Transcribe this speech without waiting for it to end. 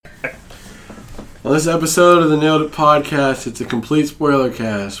On this episode of the Nailed It Podcast, it's a complete spoiler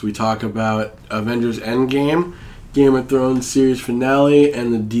cast. We talk about Avengers Endgame, Game of Thrones series finale,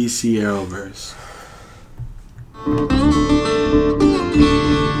 and the DC Arrowverse.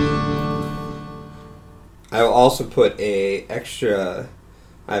 I will also put I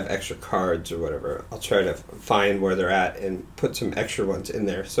have extra cards or whatever. I'll try to find where they're at and put some extra ones in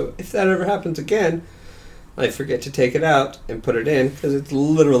there. So if that ever happens again, I forget to take it out and put it in because it's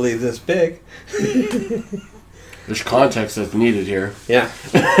literally this big. There's context that's needed here. Yeah.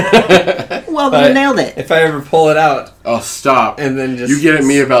 Well, you nailed it. If I ever pull it out. Oh, stop. And then just... You get at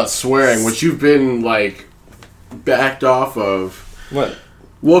me about swearing, which you've been, backed off of. What?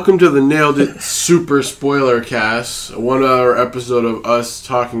 Welcome to the Nailed It Super Spoiler Cast. 1 hour episode of us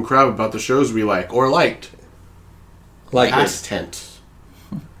talking crap about the shows we like or liked. Past tense.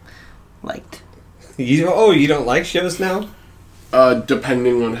 Liked. You don't like shows now?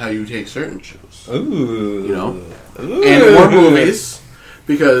 Depending on how you take certain shows. Ooh. You know? Ooh. And more movies.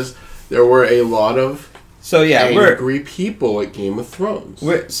 Because there were a lot of angry people at Game of Thrones.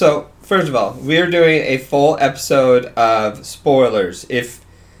 So, first of all, we're doing a full episode of spoilers. If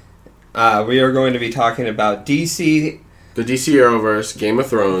we are going to be talking about DC... The DC Arrowverse, Game of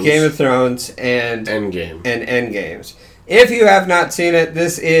Thrones, and Endgames. If you have not seen it,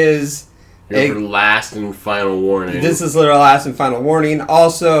 this is... Your last and final warning. This is literal last and final warning.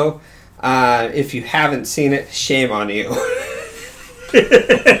 Also, if you haven't seen it, shame on you. You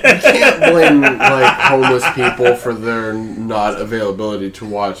can't blame homeless people for their not availability to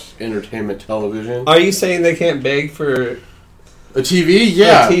watch entertainment television. Are you saying they can't beg for a TV?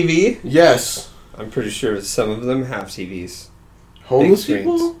 Yeah. A TV? Yes. I'm pretty sure some of them have TVs. Homeless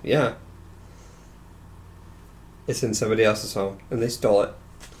people? Yeah. It's in somebody else's home, and they stole it.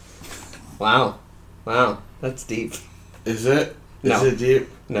 Wow, that's deep. Is it? No. Is it deep?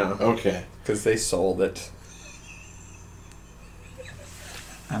 No. Okay. Because they sold it.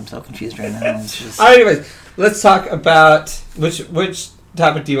 I'm so confused right now. It's just... Anyways, let's talk about which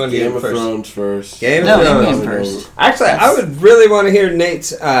topic do you want to Game do of first? Thrones first. Game of Thrones first. Actually, I would really want to hear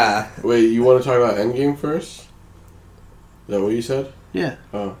Nate's. Wait, you want to talk about Endgame first? Is that what you said? Yeah.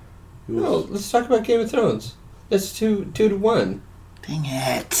 Oh. No, let's talk about Game of Thrones. It's 2-1. Dang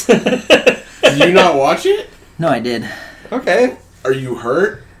it. Did you not watch it? No, I did. Okay. Are you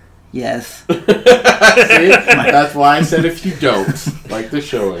hurt? Yes. See? That's why I said if you don't like the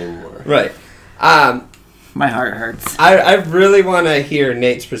show anymore. Right. My heart hurts. I really want to hear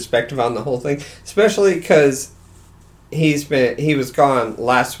Nate's perspective on the whole thing, especially because he was gone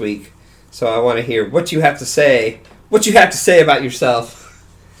last week, so I want to hear what you have to say. What you have to say about yourself.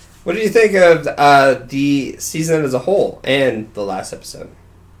 What did you think of the season as a whole and the last episode?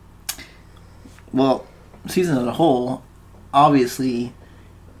 Well, season as a whole, obviously.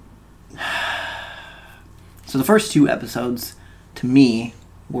 So the first 2 episodes, to me,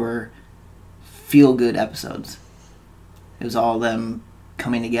 were feel-good episodes. It was all them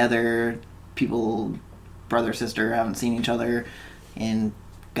coming together, people, brother, sister, haven't seen each other in,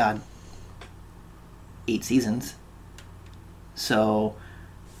 8 seasons. So,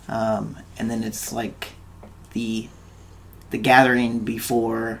 and then it's like the gathering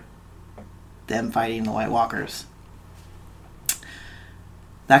before them fighting the White Walkers.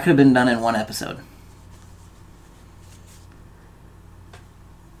 That could have been done in 1 episode.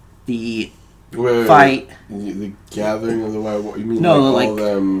 The fight. The gathering of the White Walkers. You mean all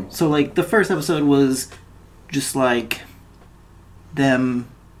them? So the first episode was just them,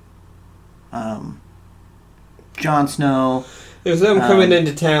 Jon Snow. It was them coming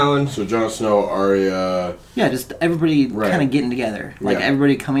into town. So Jon Snow, Arya... Yeah, just everybody kind of getting together.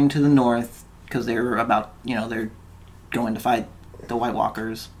 Everybody coming to the north because they were about, they're going to fight the White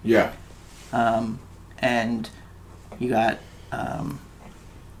Walkers. Yeah. And you got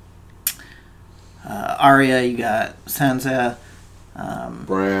Arya, you got Sansa,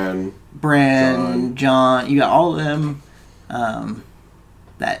 Bran, Jon. You got all of them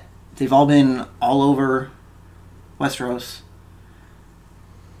that they've all been all over Westeros.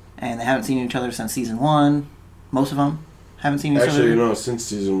 And they haven't seen each other since season 1. Most of them haven't seen each other. Actually, since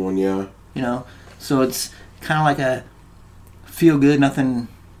season 1, yeah. So it's kind of like a feel good, nothing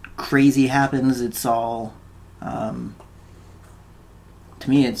crazy happens. It's all, to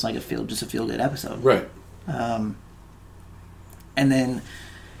me, it's like just a feel good episode. Right. And then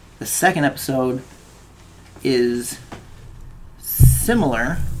the second episode is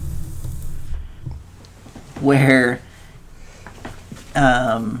similar, where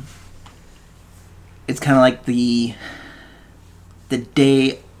it's kind of like the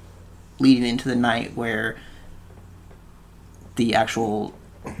day leading into the night where the actual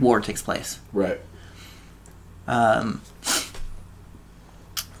war takes place. Right. Again,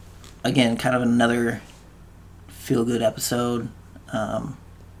 kind of another feel-good episode. There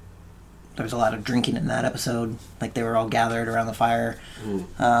was a lot of drinking in that episode. Like, they were all gathered around the fire.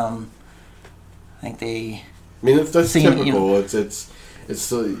 I think they... I mean, that's typical. You know, it's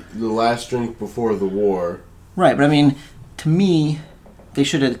the last drink before the war. Right, but I mean, to me, they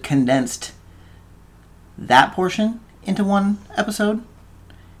should have condensed that portion into one episode.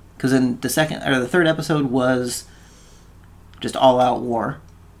 Because then the third episode was just all-out war.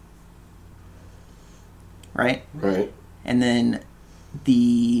 Right? Right. And then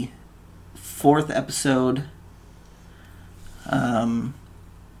the fourth episode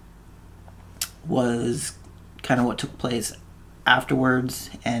was kind of what took place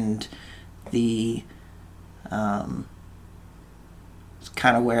afterwards, and it's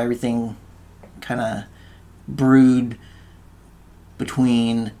kind of where everything kind of brewed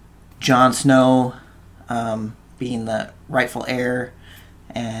between Jon Snow being the rightful heir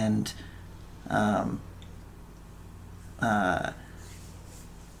and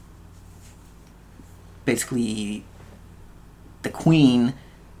basically the queen.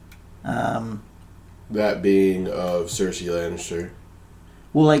 That being of Cersei Lannister.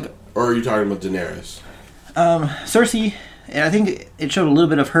 Well, like... Or are you talking about Daenerys? Cersei, I think it showed a little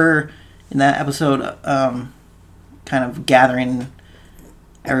bit of her in that episode, kind of gathering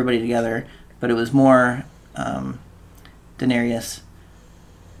everybody together, but it was more Daenerys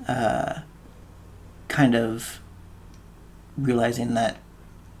kind of realizing that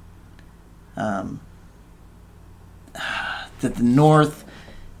that the North,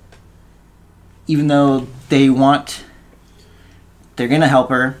 even though they're gonna help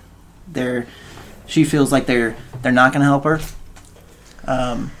her, she feels like they're not gonna help her,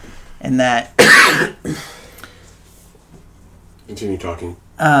 and that continue talking.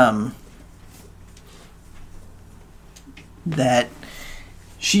 That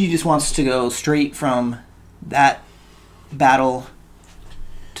she just wants to go straight from that battle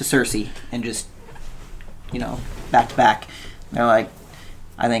to Cersei and just, back to back. They're like,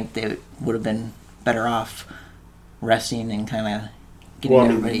 I think they would have been better off resting and kind of getting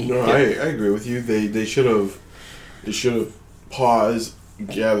everybody. No, I agree with you. They should have paused,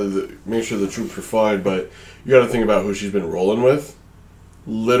 make sure the troops were fine. But you got to think about who she's been rolling with.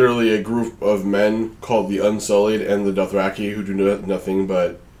 Literally a group of men called the Unsullied and the Dothraki, who do nothing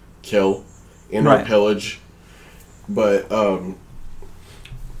but kill and or pillage. But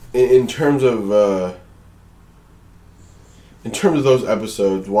in terms of those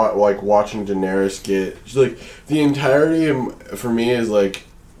episodes, like watching Daenerys the entirety for me is like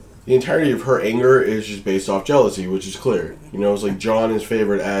the entirety of her anger is just based off jealousy, which is clear. It's like Jon is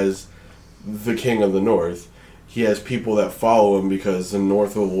favored as the king of the North. He has people that follow him because the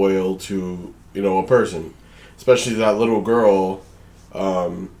North are loyal to a person, especially that little girl,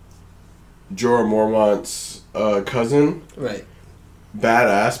 Jorah Mormont's cousin. Right.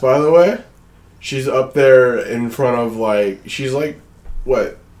 Badass, by the way. She's up there in front of, she's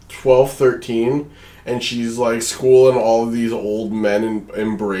 12, 13, and she's, schooling all of these old men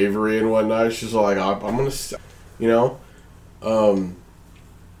in bravery and whatnot. She's like, I'm gonna,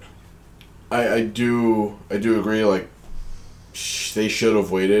 I do agree, they should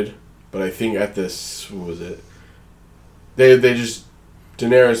have waited, but I think at this, what was it? Daenerys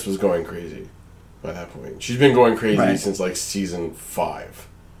was going crazy by that point. She's been going crazy since, season 5.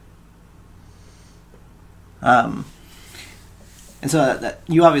 And so that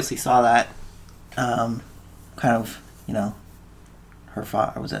you obviously saw that, kind of, her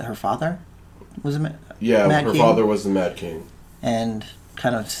father, was it her father? Was it Yeah, Mad her King? father was the Mad King. And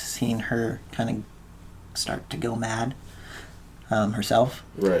kind of seeing her kind of start to go mad herself.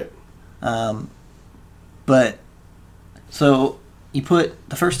 Right. But, so you put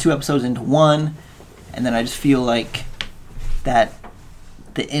the first 2 episodes into one, and then I just feel like that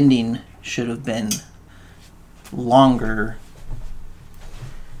the ending should have been longer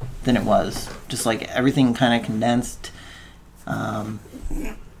than it was. Just like everything kind of condensed. And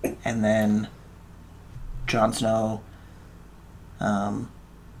then Jon Snow,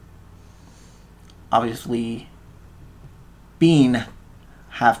 obviously being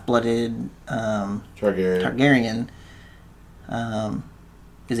half-blooded Targaryen,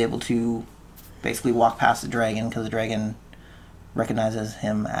 is able to basically walk past the dragon because the dragon recognizes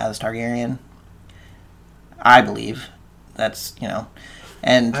him as Targaryen. I believe. That's,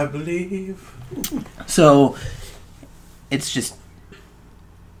 and I believe. So it's just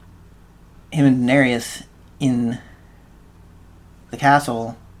him and Daenerys in the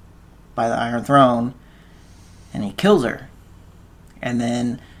castle by the Iron Throne, and he kills her. And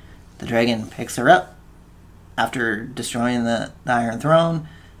then the dragon picks her up after destroying the Iron Throne,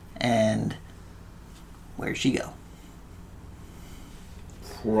 and where'd she go?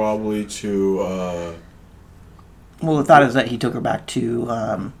 Probably to. Well, the thought is that he took her back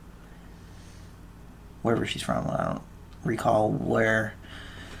to wherever she's from. I don't recall where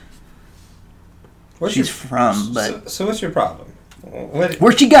she's from, but so what's your problem?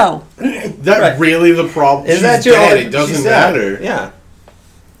 Where'd she go? That really the problem? Is She's that your dead. only- It doesn't she's dead. matter. Yeah.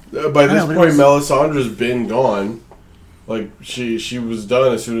 By this know, but it point, was- Melisandre's been gone. Like she was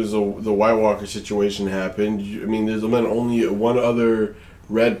done as soon as the White Walker situation happened. I mean, there's been only one other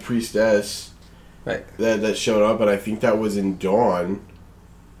Red Priestess Right. that showed up, and I think that was in Dawn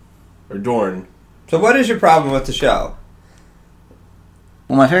or Dorne. So what is your problem with the show?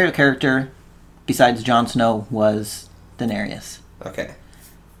 Well, my favorite character, besides Jon Snow, was Daenerys. Okay.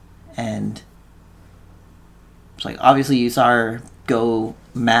 And it's like, obviously you saw her go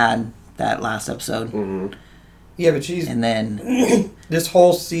mad that last episode. Mm-hmm. Yeah, but she's And then, this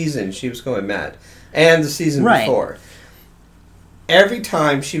whole season she was going mad, and the season Right. before. Every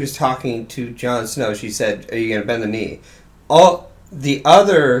time she was talking to Jon Snow, she said, "Are you going to bend the knee?" All the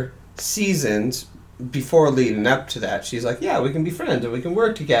other seasons before leading up to that, she's like, "Yeah, we can be friends and we can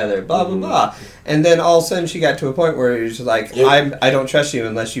work together." Blah blah blah. And then all of a sudden, she got to a point where it was like, "I don't trust you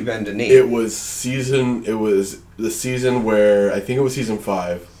unless you bend a knee." It was the season where I think it was season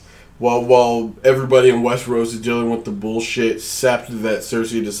 5. While everybody in Westeros is dealing with the bullshit sept that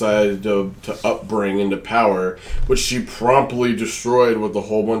Cersei decided to upbring into power, which she promptly destroyed with a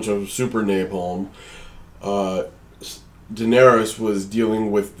whole bunch of super napalm, Daenerys was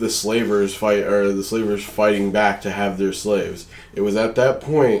dealing with the slavers fighting back to have their slaves. It was at that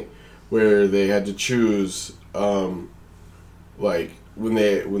point where they had to choose, like when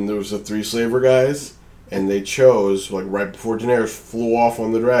there was the 3 slaver guys. And they chose, like, right before Daenerys flew off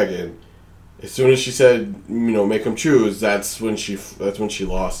on the dragon. As soon as she said, make them choose, that's when she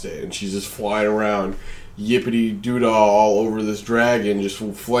lost it. And she's just flying around, yippity doodah all over this dragon, just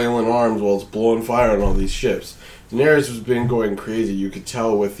flailing arms while it's blowing fire on all these ships. Daenerys has been going crazy. You could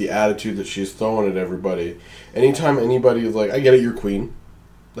tell with the attitude that she's throwing at everybody. Anytime anybody is like, I get it, you're queen.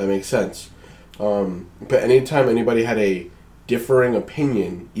 That makes sense. But anytime anybody had a differing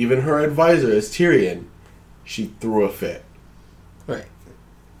opinion, even her advisor is Tyrion, she threw a fit. Right.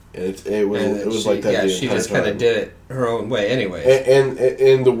 And it was like that. Yeah, the she entire just kind time. of did it her own way, anyways.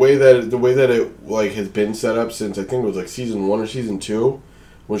 And the way that it like has been set up since I think it was like season 1 or season 2,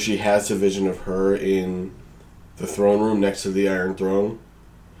 when she has a vision of her in the throne room next to the Iron Throne.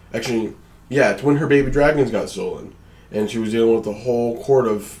 Actually, yeah, it's when her baby dragons got stolen, and she was dealing with a whole court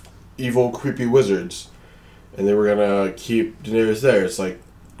of evil, creepy wizards, and they were gonna keep Daenerys there. It's like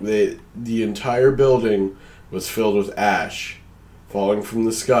the entire building was filled with ash falling from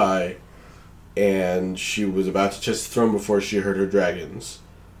the sky, and she was about to touch the throne before she heard her dragons.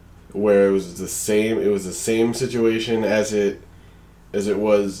 Where it was the same situation as it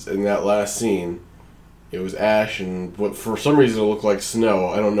was in that last scene. It was ash, and what for some reason it looked like snow.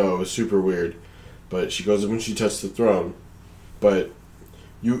 I don't know. It was super weird. But she goes up and she touched the throne. But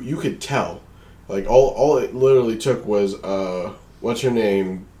you could tell. Like all it literally took was what's her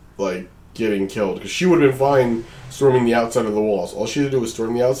name, like, getting killed, because she would have been fine storming the outside of the walls. All she had to do was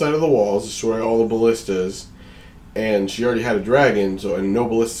storm the outside of the walls, destroy all the ballistas, and she already had a dragon, and no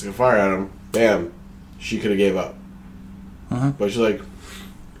ballistas could fire at him. Bam, she could have gave up. But she's like,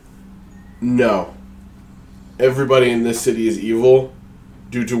 no, everybody in this city is evil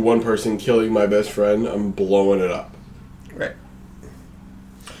due to one person killing my best friend. I'm blowing it up. Right.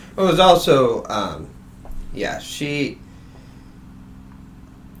 It was also,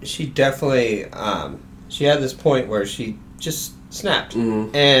 she definitely, she had this point where she just snapped.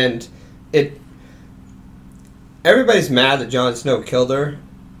 Mm-hmm. And everybody's mad that Jon Snow killed her.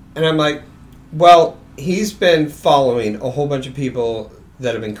 And I'm like, well, he's been following a whole bunch of people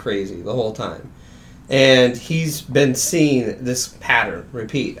that have been crazy the whole time. And he's been seeing this pattern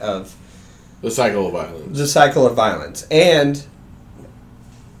repeat of The cycle of violence. the cycle of violence. And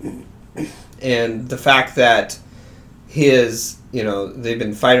the fact that they've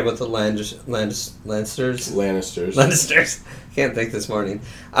been fighting with the Lannisters. Lannisters. Can't think this morning.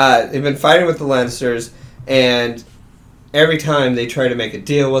 They've been fighting with the Lannisters, and every time they try to make a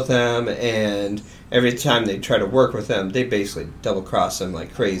deal with them, and every time they try to work with them, they basically double cross them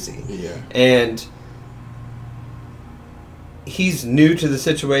like crazy. Yeah. And he's new to the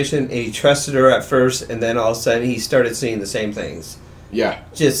situation, and he trusted her at first, and then all of a sudden he started seeing the same things. Yeah.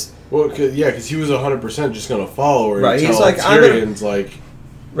 Just... Well, because he was 100% just going to follow her. Right, Until he's like, Tyrion's like,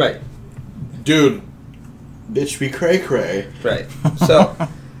 right. dude, bitch be cray-cray. Right.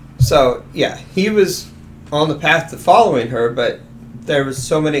 So yeah, he was on the path to following her, but there was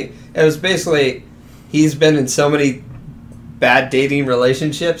so many. It was basically he's been in so many bad dating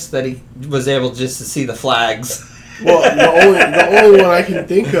relationships that he was able just to see the flags. Well, the only one I can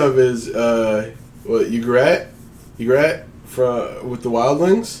think of is Ygritte with the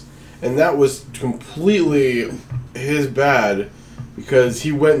Wildlings, and that was completely his bad because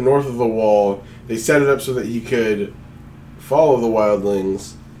he went north of the wall. They set it up so that he could follow the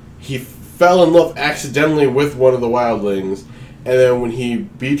Wildlings. He fell in love accidentally with one of the Wildlings, and then when he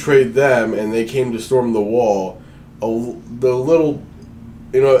betrayed them and they came to storm the wall, the little,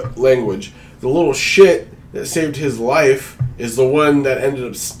 language, the little shit that saved his life is the one that ended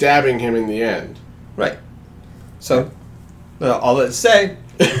up stabbing him in the end. Right. So, all that to say,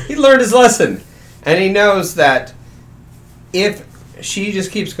 he learned his lesson. And he knows that if she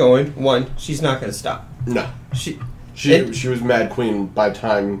just keeps going, one, she's not going to stop. No. She was Mad Queen by the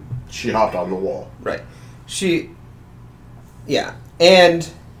time she hopped on the wall. Right. Yeah. And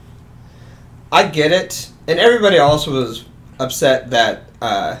I get it. And everybody also was upset that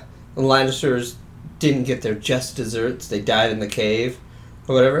the Lannisters didn't get their just desserts. They died in the cave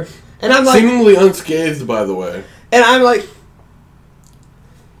or whatever. And I'm like... Seemingly unscathed, by the way. And I'm like...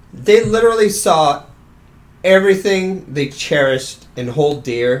 They literally saw everything they cherished and hold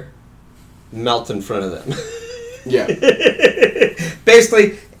dear melt in front of them. Yeah.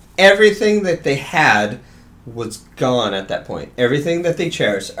 Basically, everything that they had was gone at that point. Everything that they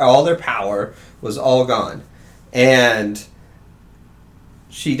cherished, all their power, was all gone. And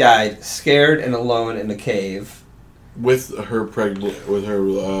she died scared and alone in a cave. With her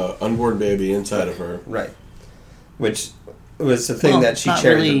unborn baby inside of her. Right. Which was the thing that she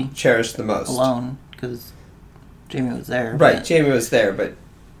cherished the most. Alone, because Jaime was there. Right, Jaime was there, but...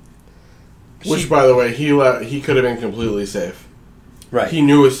 Which, by the way, he could have been completely safe. Right. He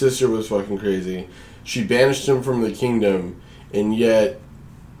knew his sister was fucking crazy. She banished him from the kingdom, and yet,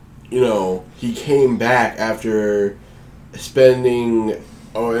 he came back after spending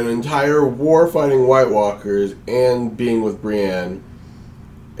an entire war fighting White Walkers and being with Brienne,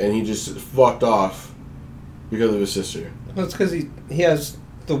 and he just fucked off because of his sister. Well, it's because he has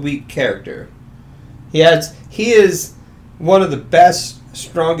the weak character. He is one of the best,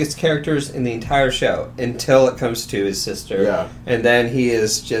 strongest characters in the entire show until it comes to his sister. Yeah. And then he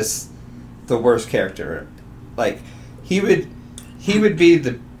is just the worst character. Like, he would be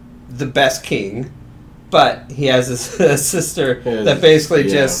the best king, but he has a sister that basically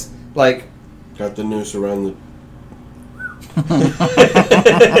just, like... Got the noose around the...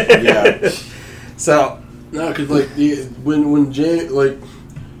 Yeah. So... No, because, when Jay,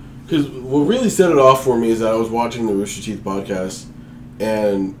 because what really set it off for me is that I was watching the Rooster Teeth podcast,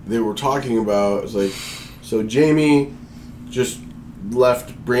 and they were talking about, so Jaime just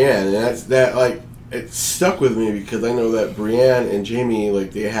left Brienne, and it stuck with me because I know that Brienne and Jaime,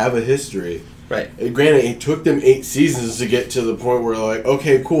 they have a history. Right. And granted, it took them 8 seasons to get to the point where,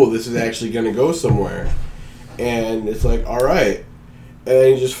 okay, cool, this is actually going to go somewhere. And it's alright. And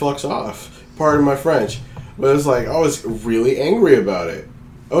then he just fucks off. Pardon my French. But it's I was really angry about it.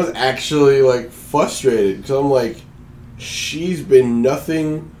 I was actually, frustrated. Because I'm she's been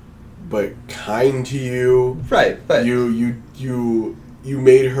nothing but kind to you. Right, but... You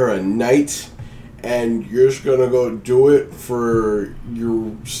made her a knight, and you're just gonna go do it for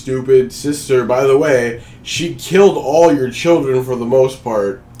your stupid sister. By the way, she killed all your children for the most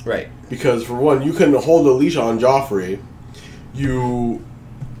part. Right. Because, for one, you couldn't hold a leash on Joffrey. You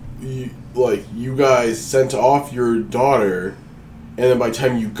guys sent off your daughter, and then by the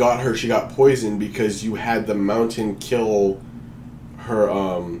time you got her, she got poisoned because you had the mountain kill her,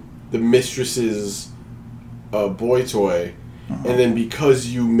 the mistress's boy toy. And then because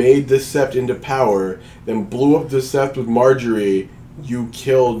you made the Sept into power, then blew up the Sept with Marjorie, you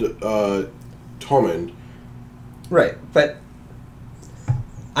killed Tormund. Right, but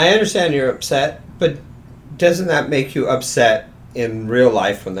I understand you're upset, but doesn't that make you upset in real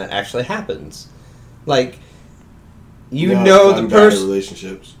life when that actually happens? The person...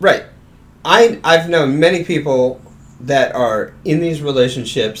 relationships. Right. I've known many people that are in these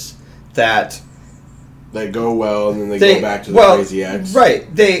relationships that... They go well, and then they go back to the crazy ex. Right.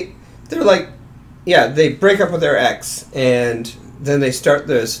 They're they break up with their ex, and then they start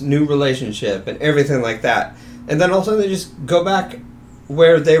this new relationship and everything like that. And then all of a sudden they just go back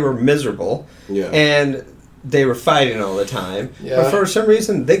where they were miserable. Yeah. And they were fighting all the time. Yeah. But for some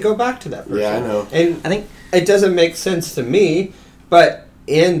reason, they go back to that person. Yeah, I know. And I think it doesn't make sense to me, but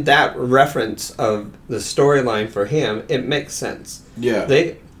in that reference of the storyline for him, it makes sense. Yeah.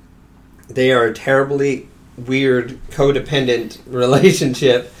 They are a terribly weird, codependent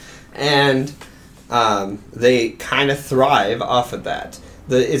relationship, and they kind of thrive off of that.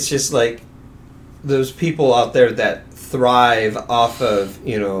 It's just like those people out there that thrive off of,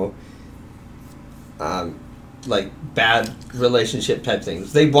 like bad relationship type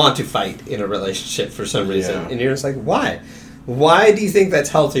things. They want to fight in a relationship for some reason. Yeah. And you're just like, why? Why do you think that's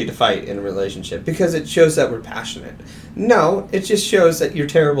healthy to fight in a relationship? Because it shows that we're passionate. No, it just shows that you're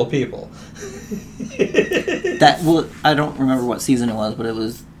terrible people. I don't remember what season it was, but it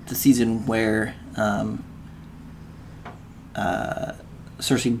was the season where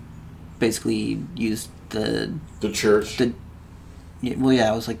Cersei basically used the church. it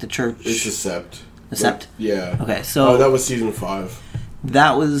was like the church. It's the Sept. The Sept? Yeah. Okay, so that was season 5.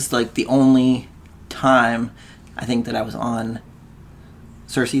 that was like the only time I think that I was on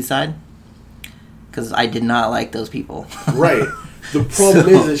Cersei's side, because I did not like those people. Right. The problem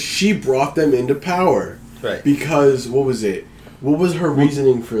is that she brought them into power. Right. Because, what was it? What was her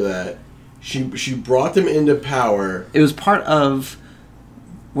reasoning for that? She brought them into power. It was part of...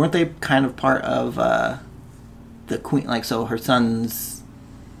 Weren't they kind of part of the queen? Like, so her son's...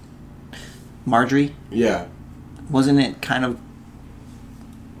 Marjorie? Yeah. Wasn't it kind of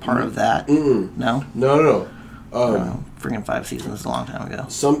part of that? Mm-mm. No? No. Freaking 5 seasons is a long time ago.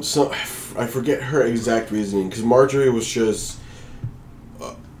 Some I forget her exact reasoning, because Marjorie was just...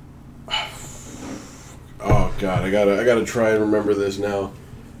 oh, God, I gotta try and remember this now.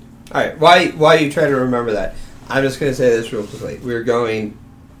 Alright, why you try to remember that? I'm just going to say this real quickly. We're going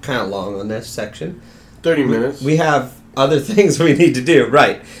kind of long on this section. 30 minutes. We have other things we need to do,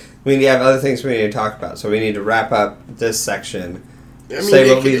 right. We have other things we need to talk about, so we need to wrap up this section. I mean, Say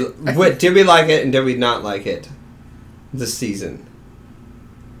what did we like it and did we not like it this season?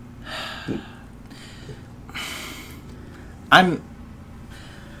 I'm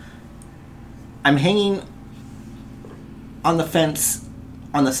hanging on the fence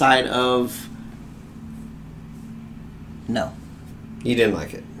on the side of no. You didn't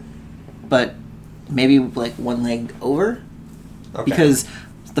like it. But maybe like one leg over. Okay. Because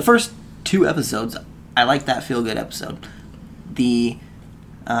the first 2 episodes, I like that feel-good episode.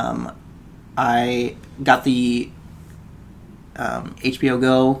 I got the HBO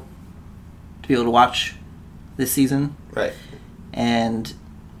Go to be able to watch this season. Right. And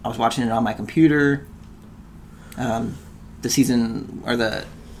I was watching it on my computer. The season, or the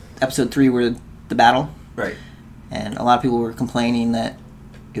episode 3 were the battle. Right. And a lot of people were complaining that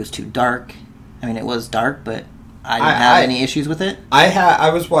it was too dark. I mean, it was dark, but I didn't have any issues with it. I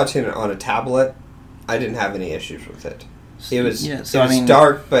was watching it on a tablet. I didn't have any issues with it. It was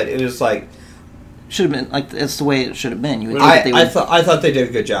dark, but it was like should have been like that's the way it should have been. You would I thought they did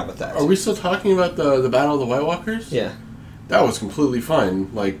a good job with that. Are we still talking about the Battle of the White Walkers? Yeah. That was completely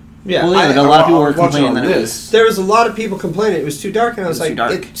fine. Like, yeah, but a lot of people were complaining that there was a lot of people complaining it was too dark, and I was like,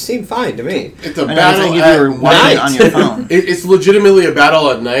 dark. it seemed fine to me. It's a battle if at you were watching it on your phone. It's legitimately a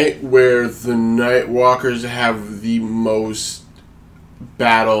battle at night where the Night Walkers have the most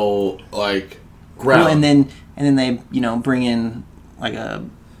battle like ground. Well, and then they bring in like a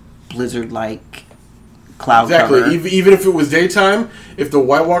blizzard like cloud cover. Even if it was daytime, if the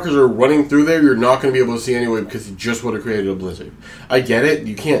White Walkers are running through there, you're not going to be able to see anyway because you just would have created a blizzard. I get it,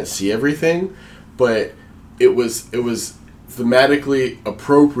 you can't see everything, but it was thematically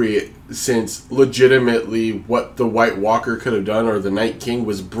appropriate, since legitimately what the White Walker could have done, or the Night King,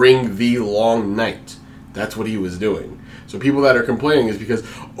 was bring the long night. That's what he was doing. So people that are complaining is because,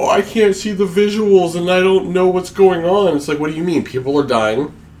 I can't see the visuals and I don't know what's going on. It's like, what do you mean? People are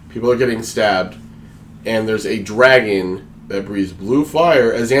dying, people are getting stabbed, and there's a dragon that breathes blue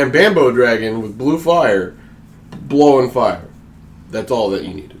fire, a Zambambo dragon with blue fire, blowing fire. That's all that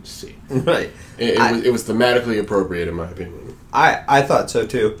you needed to see. Right. It was thematically appropriate, in my opinion. I thought so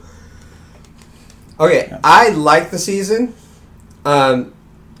too. Okay, yeah. I liked the season. I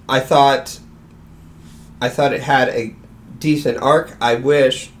thought it had a decent arc. I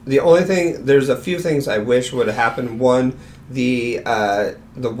wish there's a few things I wish would have happened. One, the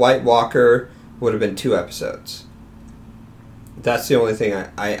White Walker would have been 2 episodes. That's the only thing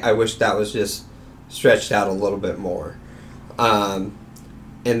I wish that was just stretched out a little bit more. And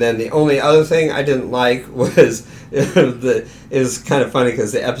then the only other thing I didn't like was it was kind of funny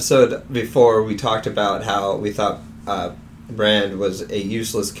because the episode before we talked about how we thought Bran was a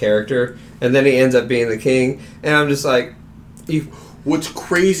useless character, and then he ends up being the king, and I'm just like, What's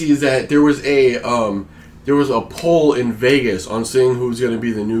crazy is that there was a poll in Vegas on seeing who's going to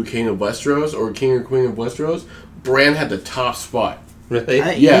be the new king of Westeros, or king or queen of Westeros. Bran had the top spot. Really?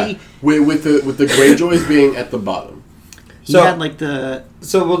 Yeah, with the Greyjoys being at the bottom. He had like the...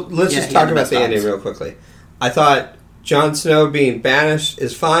 So let's just talk about the ending real quickly. I thought Jon Snow being banished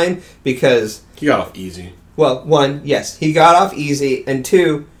is fine because, He got off easy. well, one, yes, he got off easy, and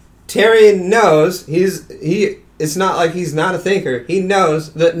two, Tyrion knows it's not like he's not a thinker. He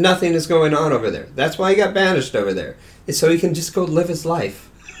knows that nothing is going on over there. That's why he got banished over there. It's so he can just go live his life.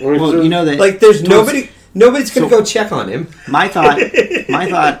 Well, you know that Like there's nobody's gonna go check on him. my thought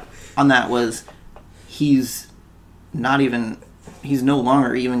on that was he's no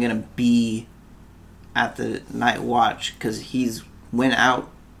longer even going to be at the Night Watch because he's went out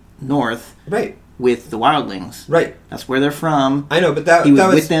north Right. with the Wildlings. Right. That's where they're from. I know, but He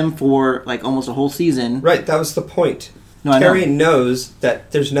was with them for like almost a whole season. Right, that was the point. No, I know. Tyrion knows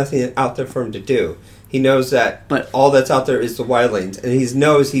that there's nothing out there for him to do. He knows that But- all that's out there is the wildlings, and he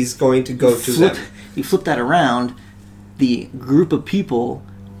knows he's going to go to them. You flip that around, the group of people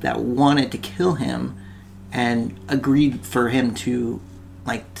that wanted to kill him and agreed for him to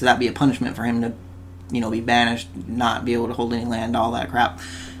that be a punishment for him to, be banished, not be able to hold any land, all that crap.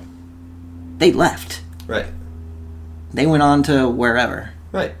 They left. Right, They went on to wherever.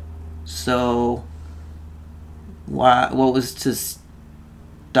 right. So, what was to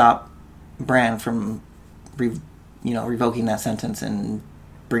stop Bran from, revoking that sentence and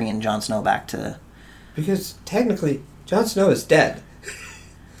bringing Jon Snow back to? Because technically, Jon Snow is dead.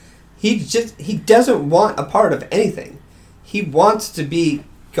 He doesn't want a part of anything. He wants to be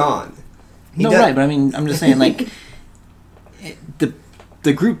gone. Right, but I mean, I'm just saying,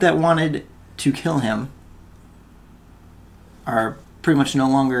 the group that wanted to kill him are pretty much no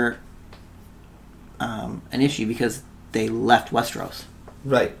longer an issue because they left Westeros.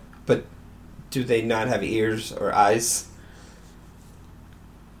 Right, but do they not have ears or eyes?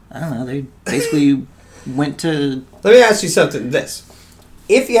 I don't know. They basically went to. Let me ask you something.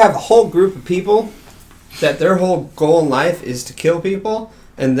 If you have a whole group of people that their whole goal in life is to kill people,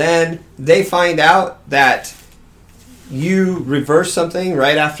 and then they find out that you reverse something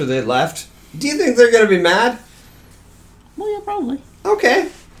right after they left, do you think they're going to be mad? Well, yeah, probably. Okay.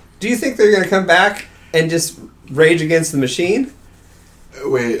 Do you think they're going to come back and just rage against the machine?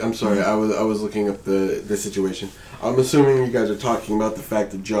 Wait, I'm sorry. I was looking up the situation. I'm assuming you guys are talking about the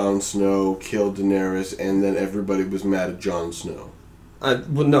fact that Jon Snow killed Daenerys, and then everybody was mad at Jon Snow.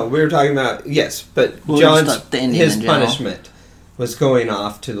 Well, no, we were talking about yes, but Well, Jon's just the ending his in general. punishment was going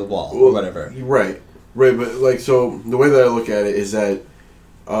off to the wall or whatever. Right, but so the way that I look at it is that,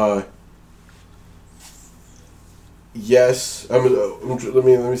 yes. Let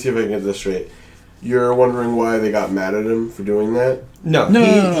me see if I can get this straight. You're wondering why they got mad at him for doing that? No.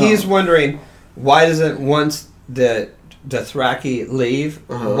 He's wondering why doesn't once the Dothraki leave,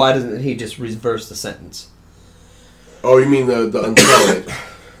 why doesn't he just reverse the sentence? Oh, you mean the Unsullied?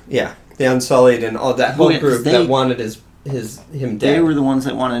 Yeah, the Unsullied and all that whole Well, yeah, 'cause group that wanted him dead. They were the ones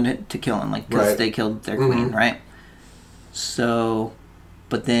that wanted to kill him, because Right. they killed their queen, right? So,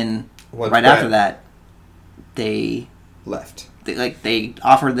 but then Once right Bran after that, they left. they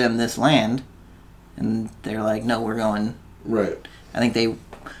offered them this land, and they're like, "No, we're going." Right. I think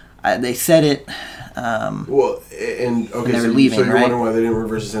they said it. Well, and okay, they were so, leaving, so you're right? wondering why they didn't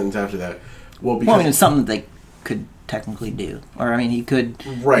reverse the sentence after that? Well, because Well, I mean, it's something that they could technically do, or I mean, he could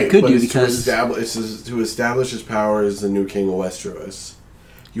right, he could but do it's because to establish his power as the new king of Westeros.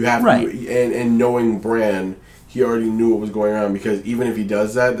 You have Right. to, and knowing Bran, he already knew what was going on, because even if he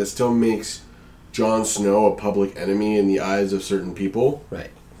does that, that still makes Jon Snow a public enemy in the eyes of certain people. Right.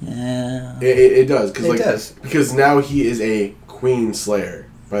 yeah. It does, It does. because now he is a queen slayer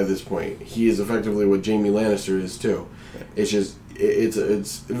by this point. He is effectively what Jaime Lannister is too. It's just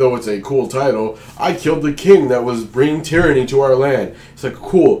it's though it's a cool title. I killed the king that was bringing tyranny to our land. It's like,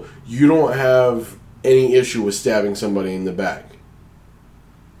 cool. You don't have any issue with stabbing somebody in the back.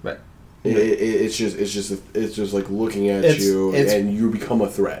 Right. It's just like looking at you and you become a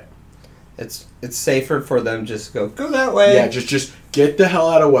threat. It's safer for them just to go that way. Yeah, just get the hell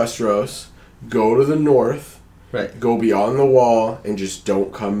out of Westeros. Go to the north. Right. Go beyond the wall and just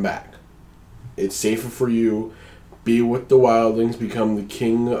don't come back. It's safer for you. Be with the wildlings. Become the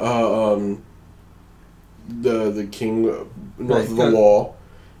king. The king north of the wall,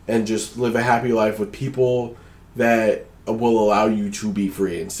 and just live a happy life with people that will allow you to be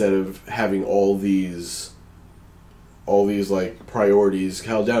free, instead of having all these like priorities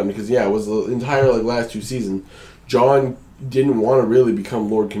held down. Because it was the entire last 2 seasons. Jon didn't want to really become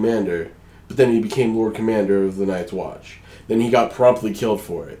Lord Commander. But then he became Lord Commander of the Night's Watch. Then he got promptly killed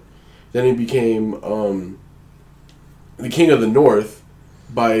for it. Then he became the King of the North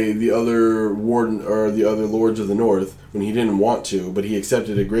by the other warden or the other lords of the North when he didn't want to, but he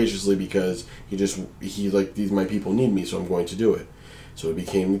accepted it graciously because these my people need me, so I'm going to do it. So he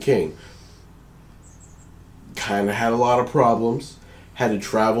became the king. kind of had a lot of problems. Had to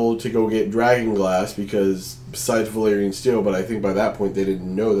travel to go get Dragon Glass because besides Valyrian Steel, but I think by that point they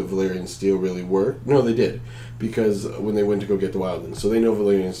didn't know that Valyrian Steel really worked. No, they did, because when they went to go get the Wildlands, so they know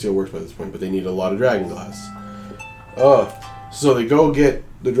Valyrian Steel works by this point, but they need a lot of Dragon Glass. So they go get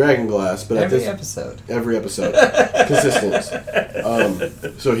the Dragon Glass, but every episode, consistent.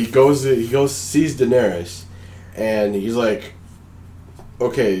 So he goes sees Daenerys, and he's like,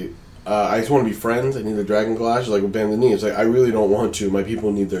 okay. I just want to be friends. I need the Dragon Glass. She's like, well, bend the knee. It's like, I really don't want to. My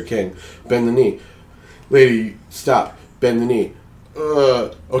people need their king. Bend the knee. Lady, stop. Bend the knee.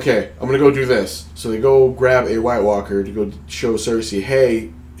 Okay, I'm going to go do this. So they go grab a White Walker to go show Cersei,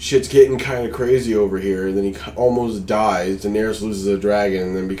 hey, shit's getting kind of crazy over here. And then he almost dies. Daenerys loses a dragon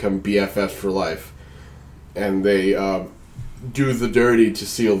and then become BFFs for life. And they do the dirty to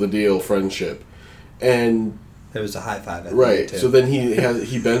seal the deal friendship. And... there was a high five at right. the end, So then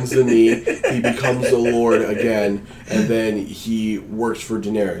he bends the knee, he becomes a lord again, and then he works for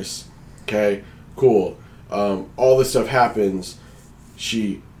Daenerys. Okay, cool. All this stuff happens.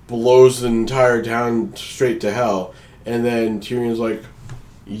 She blows the entire town straight to hell, and then Tyrion's like,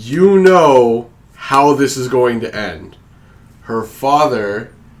 you know how this is going to end. Her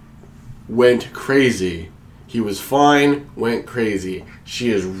father went crazy. He was fine, went crazy. She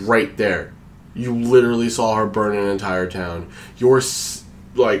is right there. You literally saw her burn an entire town.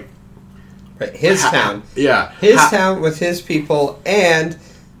 Right, his town. Yeah. His town with his people, and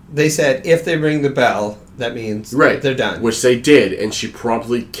they said if they ring the bell, that means they're done. Which they did, and she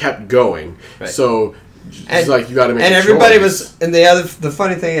promptly kept going. Right. So, it's like, you gotta make and a everybody choice. Was, and the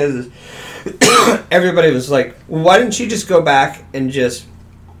funny thing is, everybody was like, well, why didn't she just go back and just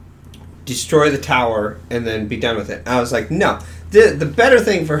destroy the tower and then be done with it? And I was like, no. The better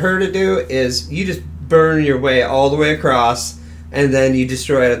thing for her to do is you just burn your way all the way across, and then you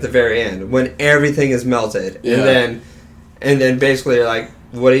destroy it at the very end when everything is melted. Yeah. And then basically you're like,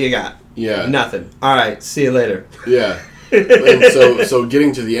 what do you got? Yeah. Nothing. All right, see you later. Yeah. And so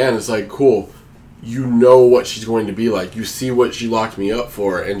getting to the end, it's like, cool. You know what she's going to be like. You see what she locked me up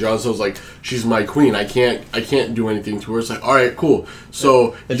for, and Jon Snow's like, she's my queen. I can't do anything to her. It's like, all right, cool.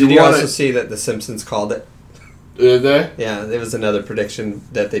 So did you also see that The Simpsons called it? Did they? Yeah, there was another prediction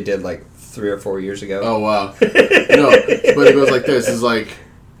that they did like 3 or 4 years ago. Oh wow! No, but it goes like this: is like,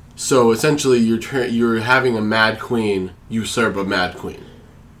 so essentially you're having a mad queen usurp a mad queen.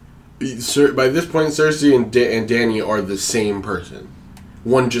 By this point, Cersei and Dany are the same person.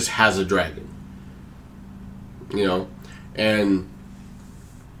 One just has a dragon. You know, and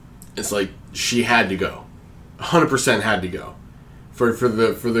it's like she had to go, 100% had to go, for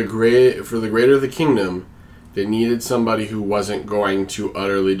the greater the kingdom. They needed somebody who wasn't going to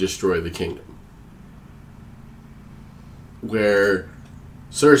utterly destroy the kingdom. Where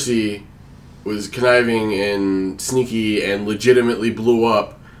Cersei was conniving and sneaky and legitimately blew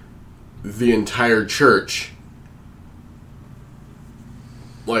up the entire church.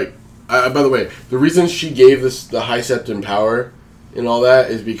 Like, by the way, the reason she gave the High Septon power and all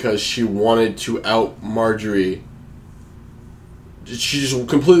that is because she wanted to out Marjorie. She just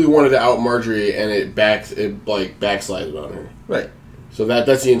completely wanted to out Marjorie, and it backslided on her. Right. So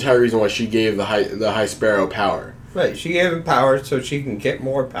that's the entire reason why she gave the High Sparrow power. Right. She gave him power so she can get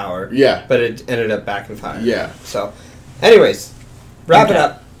more power. Yeah. But it ended up backfiring. Yeah. So, anyways, wrap it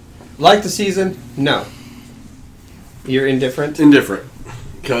up. Like the season? No. You're indifferent? Indifferent,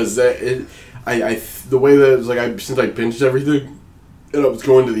 because the way that it was since I binged everything, and I was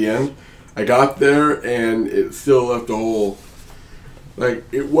going to the end, I got there and it still left a hole. Like,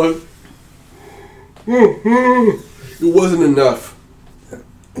 it wasn't enough.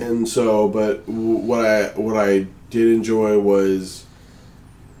 And so, but what I did enjoy was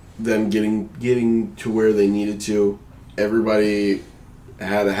them getting to where they needed to. Everybody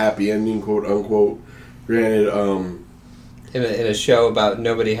had a happy ending, quote unquote. Granted, in a show about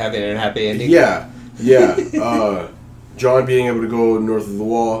nobody having a happy ending. Yeah. Jon being able to go north of the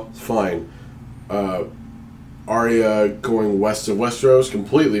wall, fine. Arya going west of Westeros,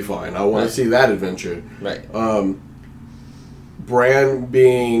 completely fine. I want to see that adventure. Right. Bran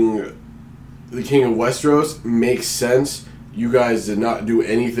being the king of Westeros makes sense. You guys did not do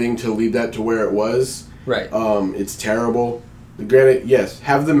anything to lead that to where it was. Right. It's terrible. Granted, yes,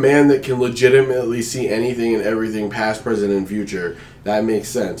 have the man that can legitimately see anything and everything, past, present, and future. That makes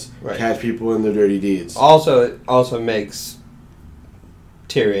sense. Right. Catch people in their dirty deeds. Also, it also makes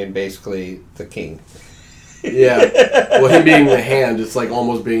Tyrion basically the king. Yeah. Well, him being the hand, it's like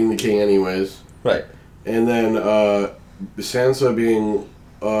almost being the king anyways. Right. And then Sansa being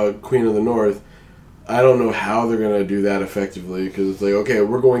Queen of the North, I don't know how they're going to do that effectively, because it's like, okay,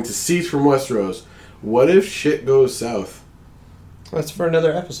 we're going to cease from Westeros. What if shit goes south? That's for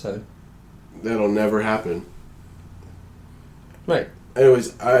another episode. That'll never happen. Right.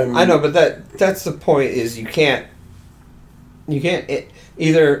 Anyways, I know, but that's the point. Is you can't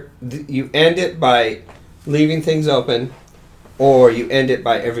either you end it by leaving things open, or you end it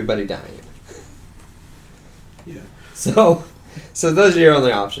by everybody dying. Yeah. So those are your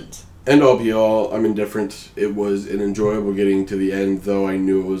only options. End all be all, I'm indifferent. It was an enjoyable getting to the end, though I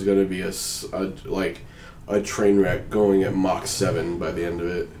knew it was going to be a train wreck going at Mach 7 by the end of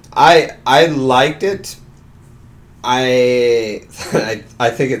it. I liked it. I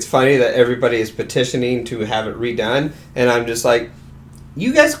think it's funny that everybody is petitioning to have it redone, and I'm just like,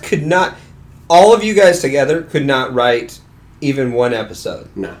 you guys could not, all of you guys together could not write even one episode.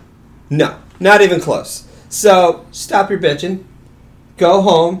 No, not even close. So stop your bitching, go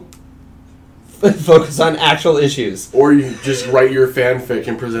home, focus on actual issues. Or you just write your fanfic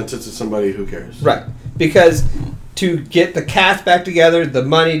and present it to somebody who cares. Right, because to get the cast back together, the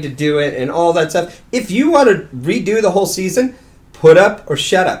money to do it, and all that stuff. If you want to redo the whole season, put up or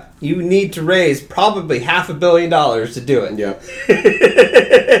shut up. You need to raise probably $500 million to do it. Yeah.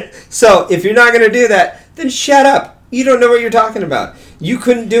 So if you're not going to do that, then shut up. You don't know what you're talking about. You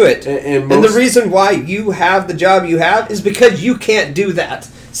couldn't do it. And the reason why you have the job you have is because you can't do that.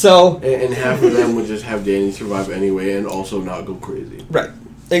 So and half of them would just have Danny survive anyway and also not go crazy. Right.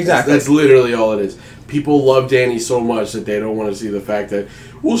 Exactly. That's literally all it is. People love Danny so much that they don't want to see the fact that,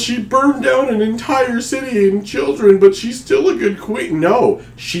 well, she burned down an entire city and children, but she's still a good queen. No,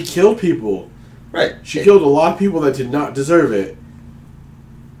 she killed people. Right. She killed a lot of people that did not deserve it.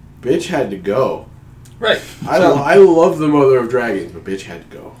 Bitch had to go. Right. I love the Mother of Dragons, but bitch had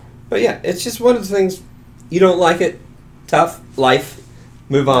to go. But yeah, it's just one of the things, you don't like it, tough, life,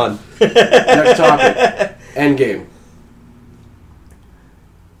 move on. Next topic. Endgame.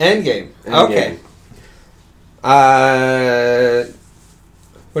 Endgame. Okay.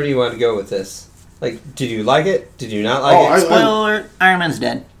 Where do you want to go with this? Like, did you like it? Did you not like it? Spoiler alert, Iron Man's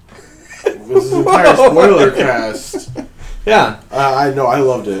dead. This is an entire spoiler cast. Yeah. I know, I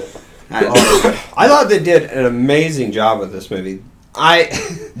loved it. I thought they did an amazing job with this movie.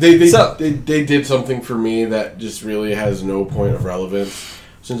 They did something for me that just really has no point of relevance.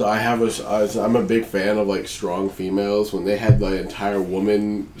 Since I'm a big fan of like strong females, when they had the entire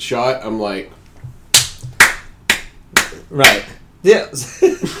woman shot, I'm like, right. Yeah.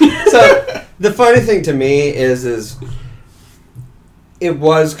 So the funny thing to me is it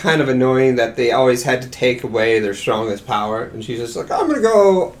was kind of annoying that they always had to take away their strongest power, and she's just like, I'm gonna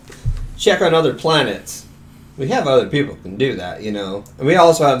go check on other planets. We have other people who can do that, you know. And we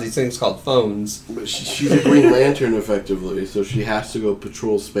also have these things called phones. But she's a Green Lantern, effectively, so she has to go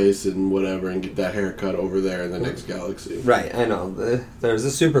patrol space and whatever and get that haircut over there in the next galaxy. Right, I know. There's the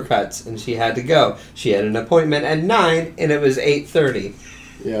supercuts, and she had to go. She had an appointment at 9, and it was 8:30.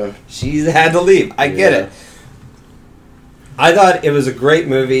 Yeah. She had to leave. I get it. I thought it was a great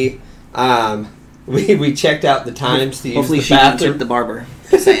movie. We checked out the times to use Hopefully the she didn't bathroom. tip the barber.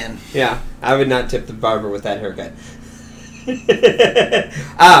 Just saying. Yeah, I would not tip the barber with that haircut.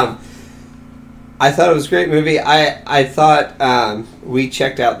 I thought it was a great movie. I thought we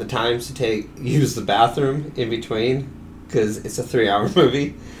checked out the times to use the bathroom in between because it's a 3-hour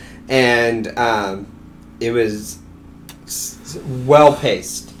movie, and it was well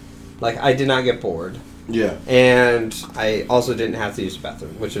paced. Like, I did not get bored. Yeah. And I also didn't have to use the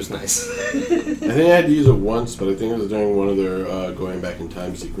bathroom, which was nice. I think I had to use it once, but I think it was during one of their going back in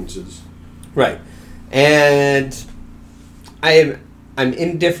time sequences. Right. And I'm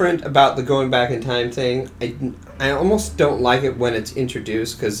indifferent about the going back in time thing. I almost don't like it when it's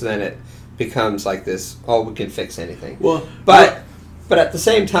introduced, because then it becomes like this, oh, we can fix anything. Well, But at the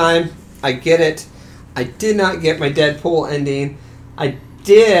same time, I get it. I did not get my Deadpool ending. I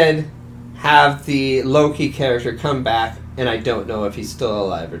did have the Loki character come back, and I don't know if he's still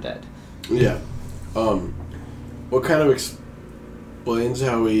alive or dead. Yeah. What kind of explains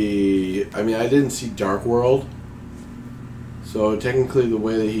how he... I mean, I didn't see Dark World, so technically the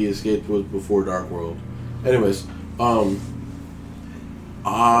way that he escaped was before Dark World. Anyways,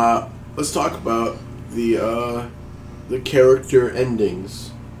 let's talk about the character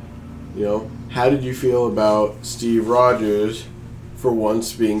endings. You know, how did you feel about Steve Rogers for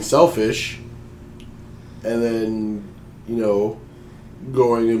once being selfish, and then, you know,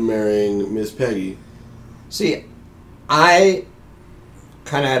 going and marrying Miss Peggy? See, I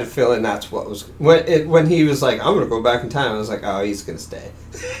kind of had a feeling that's what was... When he was like, I'm going to go back in time, I was like, oh, he's going to stay.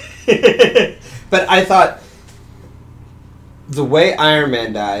 But I thought the way Iron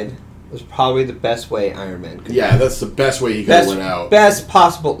Man died was probably the best way Iron Man could Yeah, that's the best way he could have went out. Best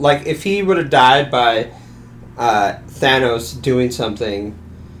possible. Like, if he would have died by Thanos doing something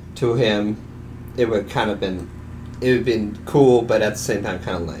to him, it would have been cool, but at the same time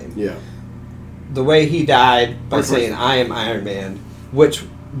kind of lame. Yeah. The way he died by saying, I am Iron Man, which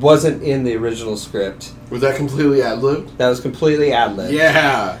wasn't in the original script. Was that completely ad-libbed? That was completely ad-libbed.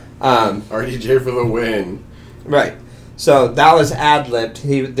 Yeah! RDJ for the win. Right. So that was ad-libbed.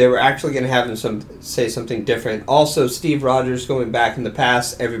 They were actually going to have him say something different. Also, Steve Rogers going back in the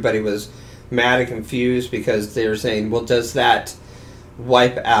past, everybody was mad and confused because they were saying, well, does that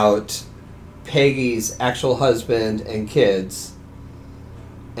wipe out Peggy's actual husband and kids?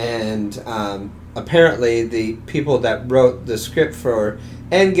 And apparently the people that wrote the script for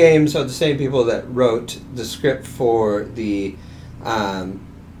Endgames are the same people that wrote the script for the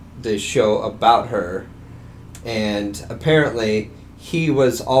show about her. And apparently he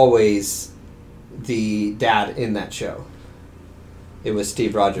was always the dad in that show. It was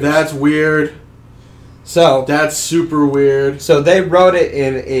Steve Rogers. That's weird. So that's super weird. So they wrote it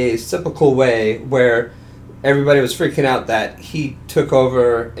in a typical way where everybody was freaking out that he took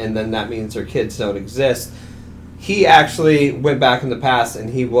over and then that means their kids don't exist. He actually went back in the past and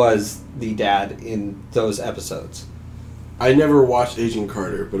he was the dad in those episodes. I never watched Agent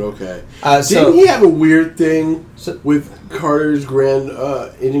Carter, but okay. So Didn't he have a weird thing with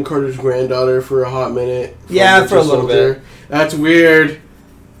Agent Carter's granddaughter for a hot minute? Yeah, for a little bit. That's weird.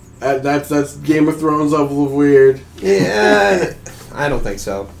 That's Game of Thrones level of weird. Yeah, I don't think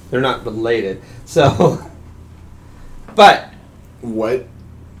so. They're not related. So, but what?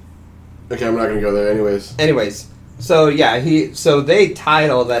 Okay, I'm not gonna go there. Anyways, so yeah, so they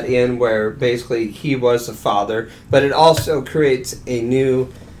title that in where basically he was the father, but it also creates a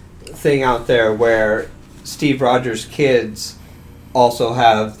new thing out there where Steve Rogers' kids also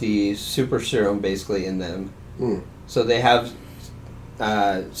have the super serum basically in them. So they have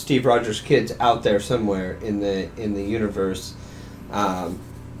Steve Rogers' kids out there somewhere in the universe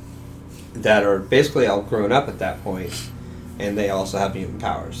that are basically all grown up at that point, and they also have mutant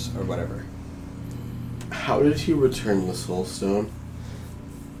powers or whatever. How did he return the Soul Stone?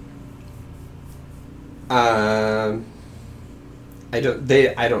 I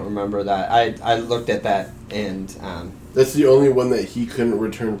don't remember that. I looked at that and that's the only one that he couldn't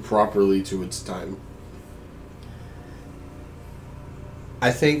return properly to its time.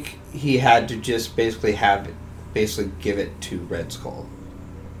 I think he had to just basically give it to Red Skull.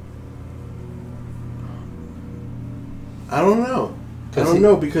 I don't know.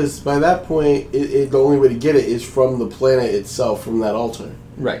 Because by that point, the only way to get it is from the planet itself, from that altar.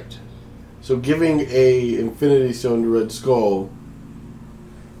 Right. So giving a Infinity Stone to Red Skull...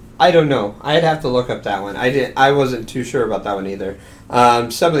 I don't know. I'd have to look up that one. I wasn't too sure about that one either.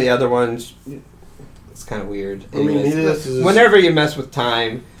 Some of the other ones, it's kind of weird. Anyways, whenever you mess with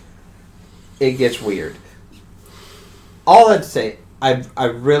time, it gets weird. All that to say, I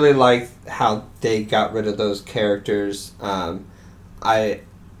really like how they got rid of those characters.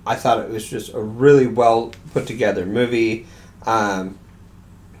 I thought it was just a really well put together movie. The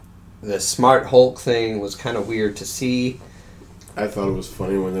Smart Hulk thing was kind of weird to see. I thought it was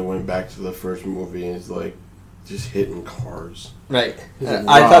funny when they went back to the first movie and it's like just hitting cars. Right.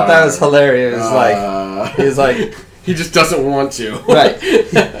 I thought that was hilarious. He's like he just doesn't want to. Right.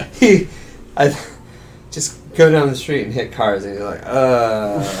 I just go down the street and hit cars and he's like,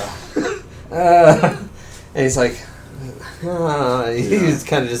 and he's like, he's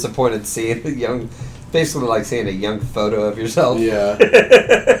kind of disappointed seeing basically like seeing a young photo of yourself. Yeah.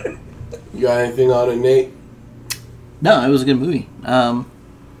 You got anything on it, Nate? No, it was a good movie. I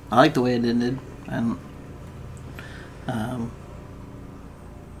like the way it ended, and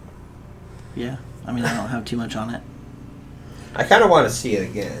yeah. I mean, I don't have too much on it. I kind of want to see it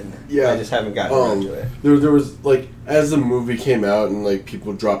again. Yeah, I just haven't gotten around to it. There was like as the movie came out and like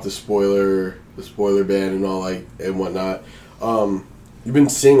people dropped the spoiler ban and all like and whatnot. You've been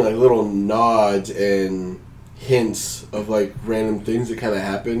seeing like little nods and hints of like random things that kind of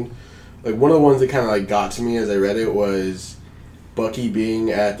happened. Like one of the ones that kind of like got to me as I read it was Bucky being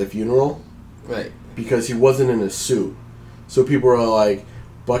at the funeral, right? Because he wasn't in a suit, so people were like,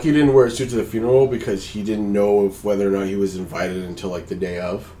 Bucky didn't wear a suit to the funeral because he didn't know whether or not he was invited until like the day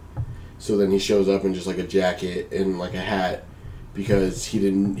of. So then he shows up in just like a jacket and like a hat because he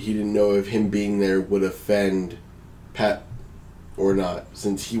didn't know if him being there would offend Pat or not,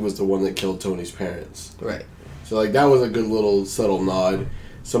 since he was the one that killed Tony's parents. Right. So like that was a good little subtle nod.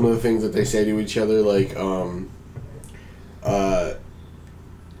 Some of the things that they say to each other, like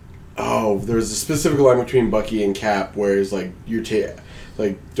there's a specific line between Bucky and Cap where it's like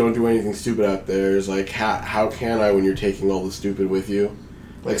like, don't do anything stupid out there. It's like, how can I when you're taking all the stupid with you?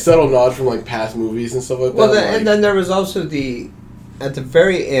 Like, subtle nods from, like, past movies and stuff like that. Well, like, and then there was also at the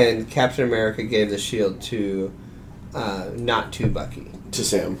very end, Captain America gave the shield to, not to Bucky. To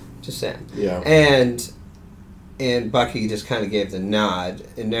Sam. To Sam. Yeah. And Bucky just kind of gave the nod,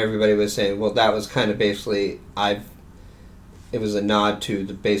 and everybody was saying, well, that was kind of basically, it was a nod to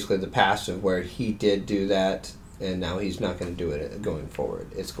basically the past of where he did do that, and now he's not going to do it going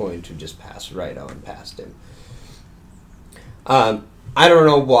forward. It's going to just pass right on past him. I don't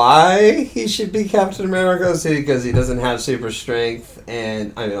know why he should be Captain America, because he doesn't have super strength,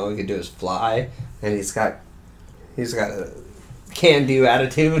 and I mean, all he can do is fly, and he's got a can-do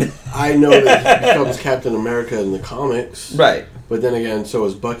attitude. I know that he becomes Captain America in the comics. Right. But then again, so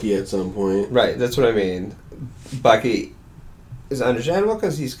is Bucky at some point. Right, that's what I mean. Bucky is understandable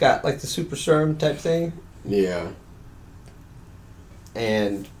because he's got, like, the super serum type thing. Yeah.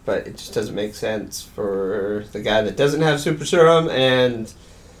 But it just doesn't make sense for the guy that doesn't have super serum and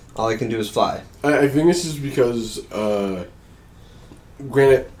all he can do is fly. I think this is because,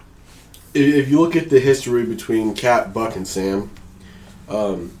 granted, if you look at the history between Cap, Buck, and Sam,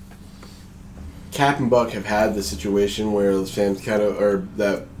 Cap and Buck have had the situation where Sam's kind of, or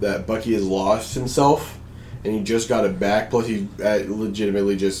that Bucky has lost himself, and he just got it back. Plus, he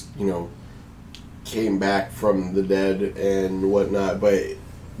legitimately just, came back from the dead and whatnot. But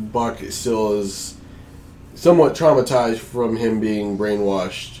Buck still is somewhat traumatized from him being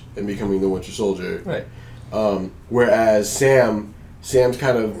brainwashed and becoming the Winter Soldier. Right. Whereas Sam's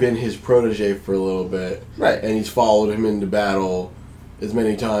kind of been his protege for a little bit. Right. And he's followed him into battle as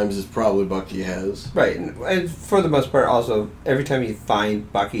many times as probably Bucky has. Right. And for the most part, also, every time you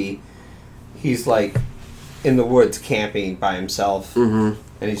find Bucky, he's, like, in the woods camping by himself. Mm-hmm.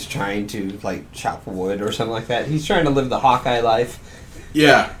 And he's trying to, like, chop wood or something like that. He's trying to live the Hawkeye life.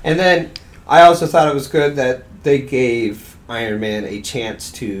 Yeah. And then I also thought it was good that they gave Iron Man a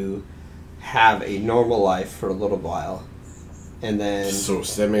chance to have a normal life for a little while. And then... So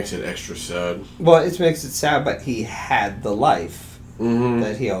that makes it extra sad. Well, it makes it sad, but he had the life Mm-hmm.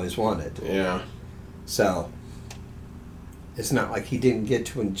 that he always wanted. Yeah. So, it's not like he didn't get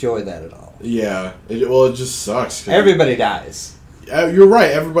to enjoy that at all. Yeah. It just sucks. Everybody dies. You're right,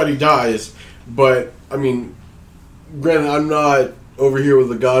 everybody dies. But, I mean, granted, I'm not over here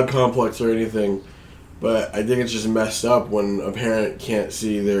with a god complex or anything, but I think it's just messed up when a parent can't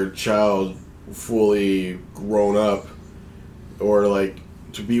see their child fully grown up, or, like,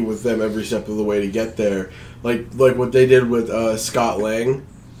 to be with them every step of the way to get there. Like what they did with Scott Lang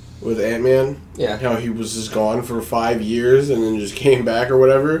with Ant-Man. Yeah. How he was just gone for 5 years and then just came back or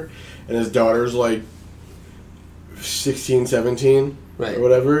whatever. And his daughter's like 16, 17 Right. or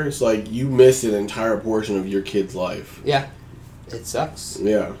whatever. It's like you missed an entire portion of your kid's life. Yeah. It sucks.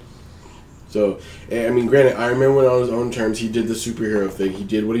 Yeah. So, I mean, granted, Iron Man went on his own terms. He did the superhero thing. He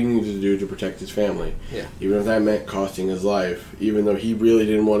did what he needed to do to protect his family. Yeah. Even if that meant costing his life. Even though he really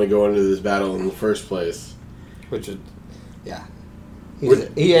didn't want to go into this battle in the first place. Which is, yeah.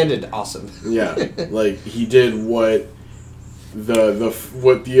 He ended awesome. Yeah. Like, he did what the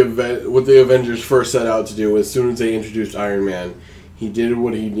Avengers first set out to do. As soon as they introduced Iron Man, he did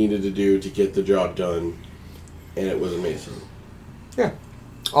what he needed to do to get the job done. And it was amazing. Yeah.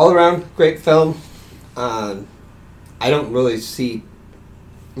 All around, great film. I don't really see,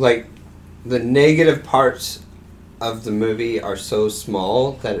 like, the negative parts of the movie are so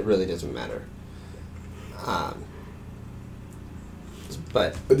small that it really doesn't matter.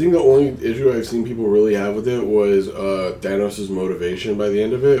 But I think the only issue I've seen people really have with it was Thanos' motivation by the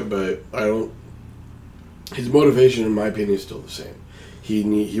end of it, but his motivation, in my opinion, is still the same.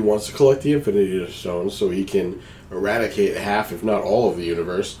 He wants to collect the Infinity Stones so he can eradicate half, if not all, of the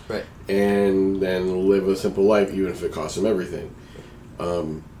universe, right, and then live a simple life, even if it costs him everything.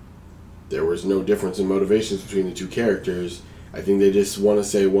 There was no difference in motivations between the two characters. I think they just want to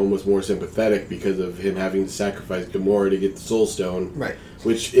say one was more sympathetic because of him having to sacrifice Gamora to get the Soul Stone. right,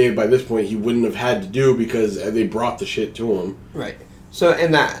 Which, by this point, he wouldn't have had to do because they brought the shit to him. right. So,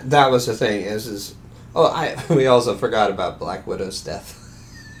 and that was the thing we also forgot about Black Widow's death.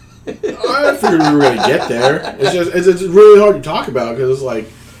 I figured we were going to get there. It's really hard to talk about because it's like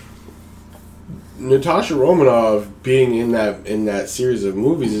Natasha Romanoff being in that series of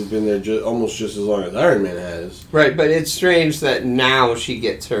movies has been there almost just as long as Iron Man has. Right, but it's strange that now she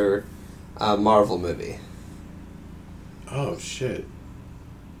gets her Marvel movie. Oh shit!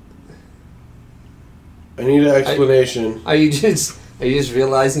 I need an explanation. Are you just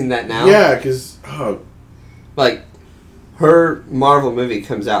realizing that now? Yeah, because like her Marvel movie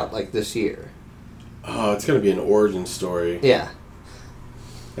comes out like this year. it's gonna be an origin story. Yeah.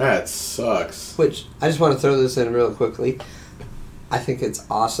 That sucks. Which, I just want to throw this in real quickly. I think it's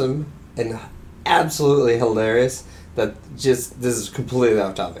awesome and absolutely hilarious that this is completely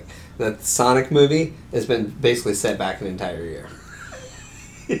off topic, that the Sonic movie has been basically set back an entire year.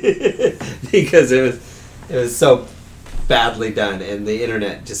 Because it was so badly done and the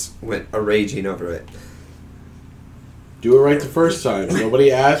internet just went a-raging over it. Do it right the first time.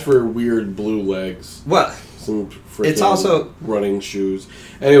 Nobody asked for weird blue legs. Well, Some freaking it's also running shoes.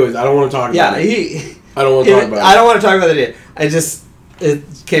 Anyways, I don't want to talk about it. I don't want to talk about it. I don't want to talk about it. It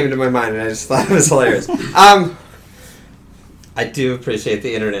came into my mind and I just thought it was hilarious. I do appreciate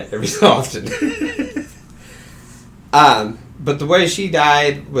the internet every so often. But the way she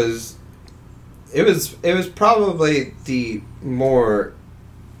died was probably the more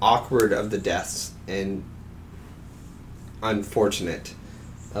awkward of the deaths and unfortunate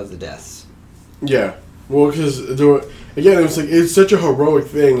of the deaths. Yeah. Well, because, again, it's such a heroic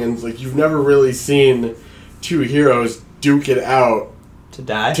thing, and it's like you've never really seen two heroes duke it out To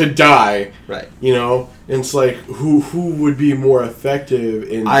die? to die. Right. You know? And it's like, who would be more effective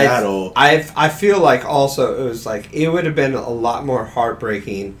in battle? I feel like also it was like, it would have been a lot more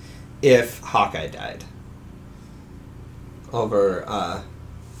heartbreaking if Hawkeye died. Over,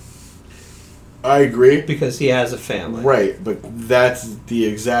 I agree. because he has a family. Right, but that's the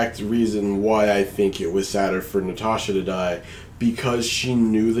exact reason why I think it was sadder for Natasha to die, because she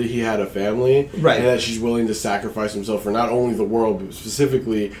knew that he had a family, Right. and that she's willing to sacrifice himself for not only the world, but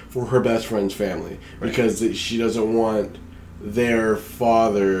specifically for her best friend's family, Right. because she doesn't want their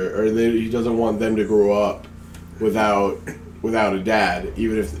father, or he doesn't want them to grow up without a dad,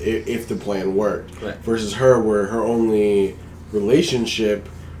 even if the plan worked. Right. Versus her, where her only relationship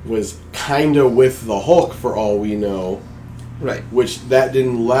was kinda with the Hulk, for all we know, Right. which that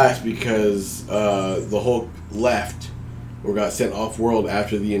didn't last because the Hulk left or got sent off world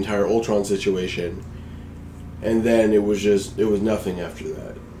after the entire Ultron situation, and then it was nothing after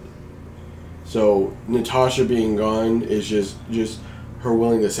that. So Natasha being gone is just her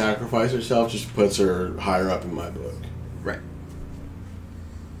willing to sacrifice herself just puts her higher up in my book. Right.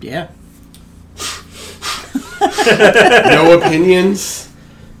 Yeah. No opinions?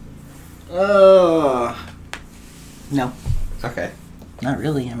 No, Okay. not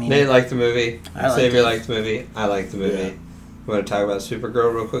really. I mean, Nate liked the movie. I liked Xavier it. liked the movie. I liked the movie. Yeah. You want to talk about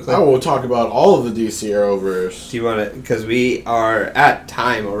Supergirl real quickly? I will talk about all of the DC Arrowverse. Do you want to? Because we are at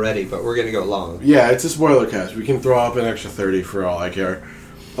time already, but we're going to go long. Yeah, it's a spoiler cast. We can throw up an extra 30 for all I care.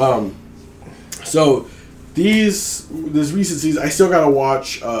 So this recent season, I still gotta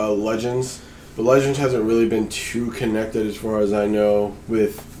watch Legends, but Legends hasn't really been too connected as far as I know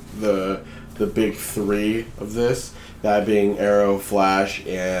with the big three of this, that being Arrow, Flash,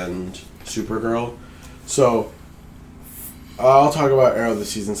 and Supergirl. So I'll talk about Arrow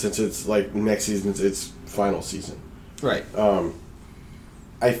this season since it's like next season's its final season. Right.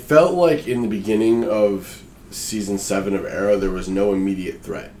 I felt like in the beginning of season 7 of Arrow there was no immediate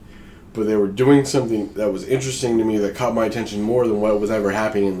threat, but they were doing something that was interesting to me that caught my attention more than what was ever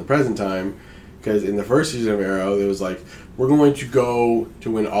happening in the present time. Because in the first season of Arrow, it was like, we're going to go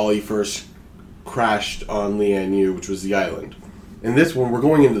to when Ollie first crashed on Lian Yu, which was the island. In this one, we're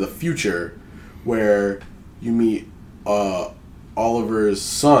going into the future, where you meet Oliver's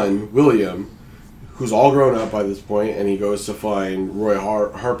son, William, who's all grown up by this point, and he goes to find Roy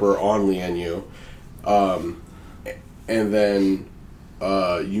Harper on Lian Yu. And then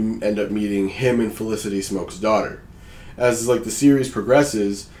you end up meeting him and Felicity Smoke's daughter. As like the series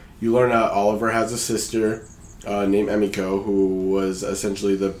progresses, you learn out Oliver has a sister named Emiko, who was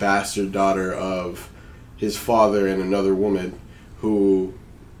essentially the bastard daughter of his father and another woman, who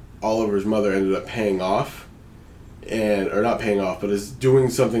Oliver's mother ended up paying off, or not paying off, but is doing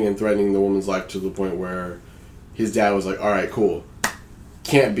something and threatening the woman's life to the point where his dad was like, "All right, cool,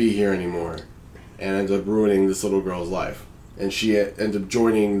 can't be here anymore," and ends up ruining this little girl's life. And she ends up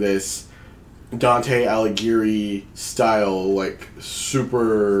joining this Dante Alighieri style like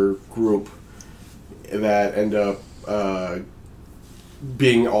super group that end up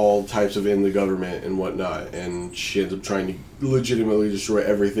being all types of in the government and whatnot, and she ends up trying to legitimately destroy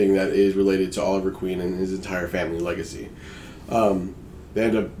everything that is related to Oliver Queen and his entire family legacy. They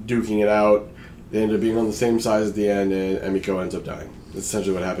end up duking it out. They end up being on the same side at the end, and Emiko ends up dying. That's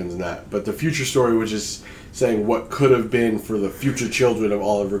essentially what happens in that. But the future story, which is saying what could have been for the future children of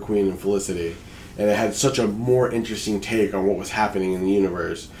Oliver Queen and Felicity, and it had such a more interesting take on what was happening in the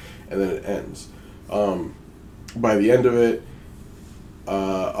universe, and then it ends. By the end of it,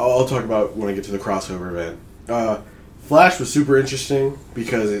 I'll talk about when I get to the crossover event. Flash was super interesting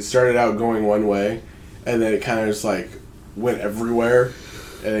because it started out going one way, and then it kind of just like went everywhere.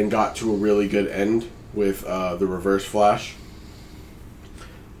 and then got to a really good end with the Reverse Flash.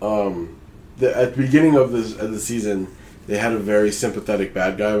 At the beginning of the season, they had a very sympathetic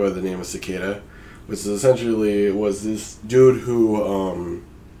bad guy by the name of Cicada, which essentially was this dude who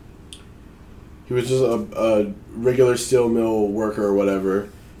he was just a regular steel mill worker or whatever,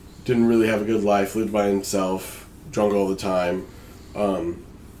 didn't really have a good life, lived by himself, drunk all the time.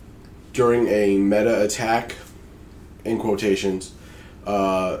 During a meta attack, in quotations,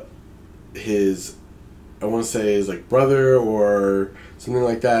 his, I want to say his like brother or something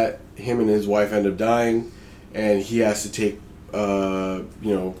like that, him and his wife end up dying, and he has to take, be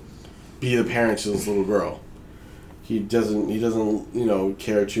the parent to this little girl. He doesn't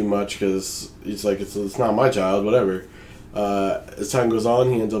care too much because it's like it's not my child, whatever. As time goes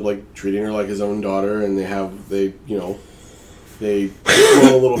on, he ends up like treating her like his own daughter, and they grow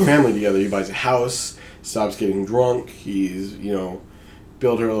a little family together. He buys a house, stops getting drunk. He's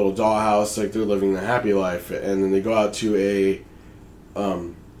build her a little dollhouse, like they're living the happy life, and then they go out to a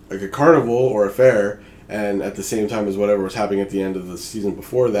carnival or a fair, and at the same time as whatever was happening at the end of the season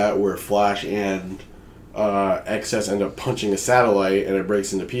before that, where Flash and Excess end up punching a satellite and it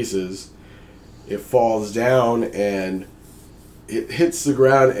breaks into pieces. It falls down and it hits the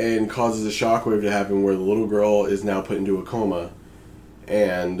ground and causes a shockwave to happen where the little girl is now put into a coma,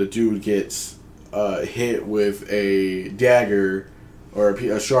 and the dude gets hit with a dagger or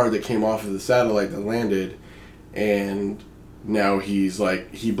a shard that came off of the satellite that landed, and now he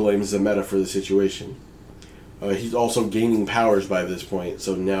blames the meta for the situation. He's also gaining powers by this point,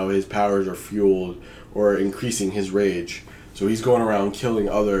 so now his powers are fueled or increasing his rage. So he's going around killing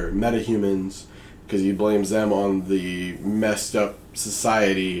other metahumans because he blames them on the messed up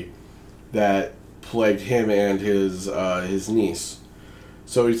society that plagued him and his niece.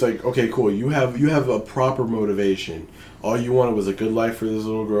 So he's like, okay, cool. You have a proper motivation. All you wanted was a good life for this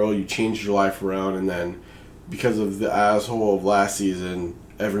little girl. You changed your life around, and then because of the asshole of last season,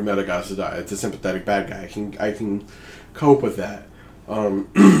 every meta got to die. It's a sympathetic bad guy. I can cope with that.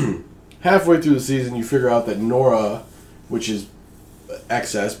 Halfway through the season, you figure out that Nora, which is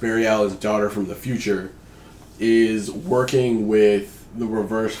Excess, Barry Allen's daughter from the future, is working with the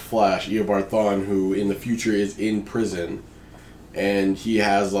Reverse Flash, Eobard Thawne, who in the future is in prison, and he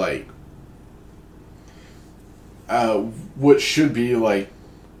has what should be like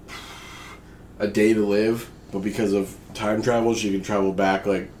a day to live, but because of time travel, she can travel back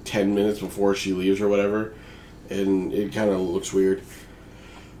 10 minutes before she leaves or whatever, and it kind of looks weird.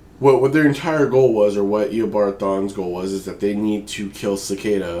 What their entire goal was, or what Eobard Thawne's goal was, is that they need to kill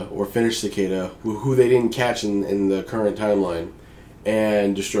Cicada, or finish Cicada, who they didn't catch in the current timeline,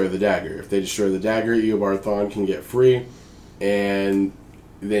 and destroy the dagger. If they destroy the dagger, Eobard Thawne can get free, and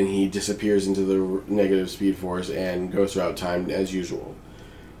then he disappears into the negative speed force and goes throughout time as usual.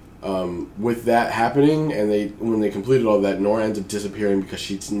 With that happening, and when they completed all that, Nora ends up disappearing because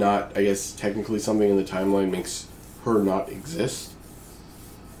she's not, I guess, technically something in the timeline makes her not exist.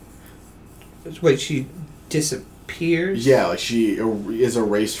 Wait, she disappears? Yeah, she is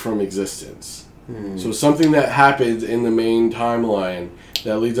erased from existence. So something that happens in the main timeline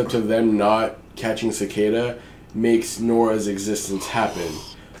that leads up to them not catching Cicada makes Nora's existence happen.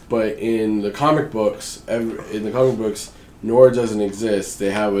 But in the comic books, Nora doesn't exist.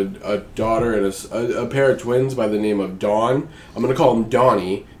 They have a daughter and a pair of twins by the name of Dawn. I'm going to call them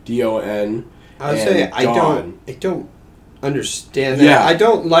Donnie, D-O-N. I was saying, I don't understand that. Yeah. I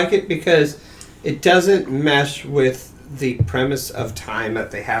don't like it because it doesn't mesh with the premise of time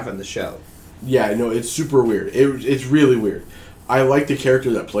that they have in the show. Yeah, no, it's super weird. It's really weird. I like the character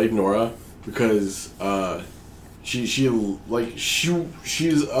that played Nora because she's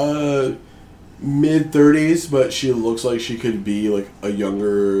mid-30s, but she looks like she could be a young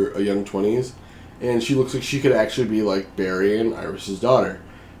 20s, and she looks like she could actually be Barry and Iris's daughter.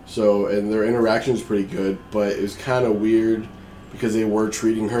 So, and their interaction is pretty good, but it was kind of weird because they were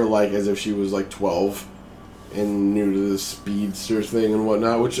treating her as if she was 12 and new to the speedster thing and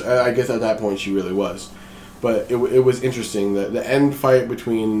whatnot, which I guess at that point she really was. But it was interesting that the end fight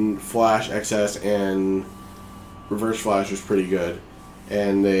between Flash, Excess, and Reverse Flash was pretty good.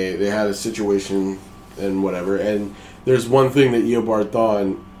 And they had a situation and whatever. And there's one thing that Eobard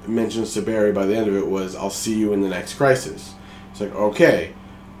Thawne mentions to Barry by the end of it was, "I'll see you in the next crisis." It's okay,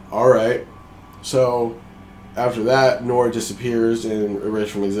 alright. So after that, Nora disappears and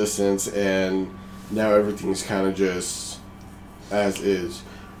erased from existence, and now everything's kind of just as is.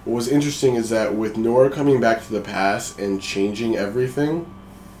 What was interesting is that with Nora coming back to the past and changing everything,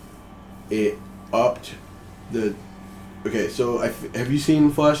 it upped the... Okay, so have you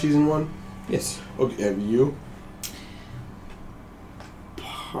seen Flash Season 1? Yes. Okay, have you?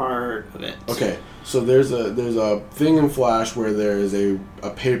 part of it. Okay, so there's a thing in Flash where there is a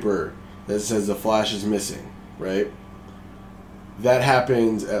paper that says the Flash is missing, right? That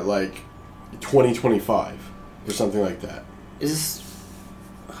happens at like 2025 or something like that. Is this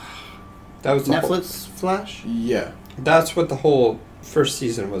That was the Netflix Flash? Yeah. That's what the whole first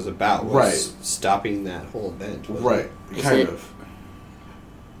season was about. Was Right. stopping that whole event. wasn't Right. it? Kind of.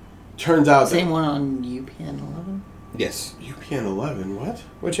 Turns out Same one on UPN 11? Yes. UPN 11, what?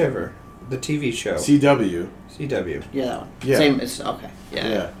 Whichever. The TV show. CW. CW. Yeah, that one. Yeah. Same, it's okay. Yeah.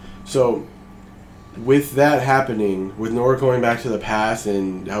 Yeah. So, with that happening, with Nora going back to the past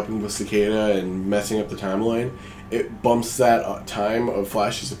and helping with Cicada and messing up the timeline, it bumps that time of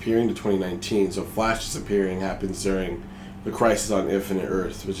Flash disappearing to 2019. So Flash disappearing happens during the Crisis on Infinite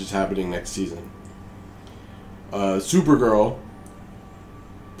Earth, which is happening next season. Supergirl,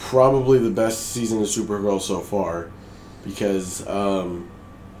 probably the best season of Supergirl so far, because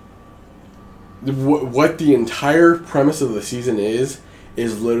what the entire premise of the season is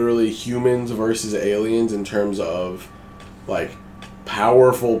literally humans versus aliens in terms of like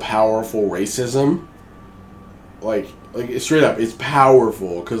powerful racism. Like straight up, it's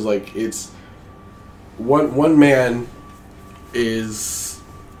powerful because like it's one man is.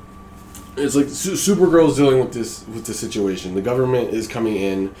 It's like Supergirl's dealing with this situation. The government is coming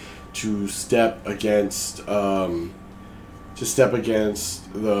in to step against the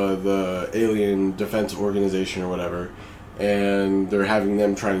alien defense organization or whatever, and they're having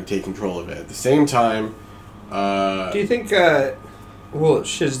them trying to take control of it. At the same time, Do you think will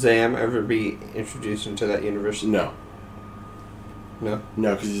Shazam ever be introduced into that universe? no, No.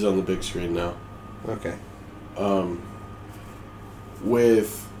 because he's on the big screen now. Okay.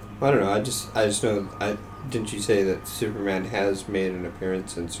 With I don't know. I just know. Didn't you say that Superman has made an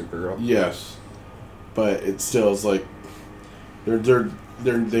appearance in Supergirl? yes, but it still is like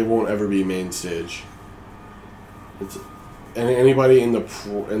they won't ever be main stage. It's anybody in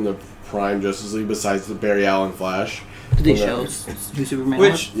the prime Justice League besides the Barry Allen Flash. Did they will show never- who Superman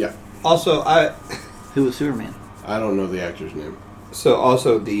Which Yeah, also Who was Superman? I don't know the actor's name. So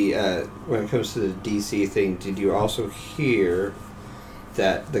also the when it comes to the DC thing, did you also hear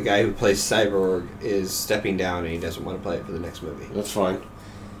that the guy who plays Cyborg is stepping down and he doesn't want to play it for the next movie? That's fine.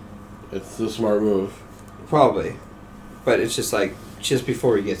 It's the smart move. Probably, but it's just like just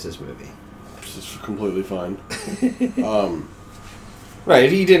before he gets this movie. It's just completely fine.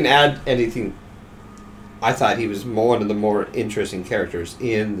 Right, he didn't add anything. I thought he was one of the more interesting characters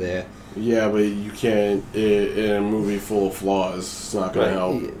in the. Yeah, but you can't in a movie full of flaws. It's not gonna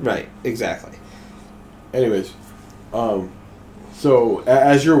help. Right, exactly. Anyways, so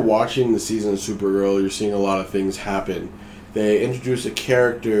as you're watching the season of Supergirl, you're seeing a lot of things happen. They introduce a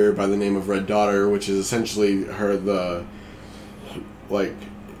character by the name of Red Daughter, which is essentially the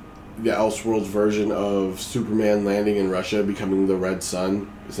Elseworlds version of Superman landing in Russia, becoming the Red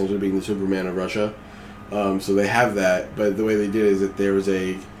Sun, essentially being the Superman of Russia. So they have that, but the way they did it is that there was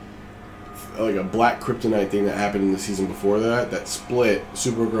a black kryptonite thing that happened in the season before that split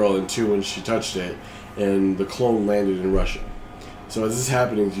Supergirl in two when she touched it, and the clone landed in Russia. So as this is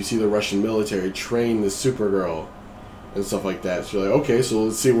happening, you see the Russian military train the Supergirl and stuff like that. So you're like, okay, so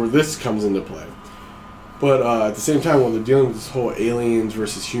let's see where this comes into play. But at the same time, when they're dealing with this whole aliens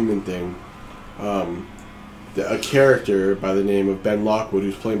versus human thing, a character by the name of Ben Lockwood,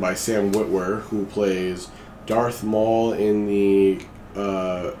 who's played by Sam Witwer, who plays Darth Maul in the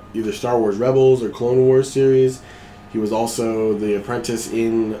either Star Wars Rebels or Clone Wars series. He was also the apprentice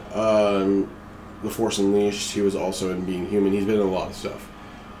in The Force Unleashed. He was also in Being Human. He's been in a lot of stuff.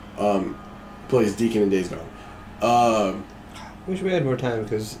 Plays Deacon in Days Gone. Wish we had more time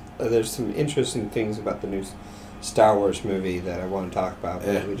because there's some interesting things about the new Star Wars movie that I want to talk about,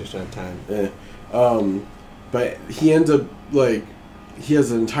 but we just don't have time. But he ends up he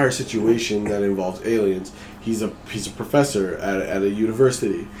has an entire situation that involves aliens. He's a professor at a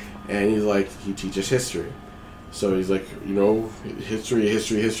university, and he teaches history. So he's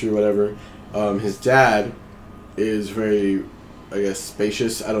history, whatever. His dad is very, I guess,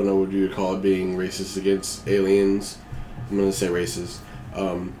 spacious. I don't know what you would call it, being racist against aliens. I'm gonna say racist.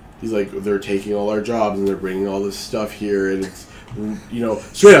 He's like, they're taking all our jobs and they're bringing all this stuff here, and it's,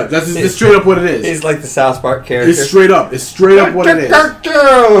 straight up. That's straight up what it is. He's like the South Park character. It's straight up. It's straight up what it is.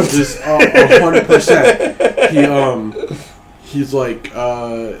 Just 100%. He's like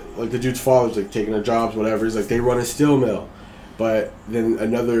the dude's father's like taking their jobs, whatever. He's like, they run a steel mill, but then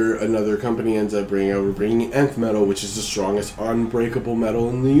another company ends up bringing nth metal, which is the strongest unbreakable metal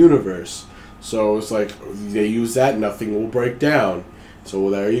in the universe. So it's like they use that, nothing will break down.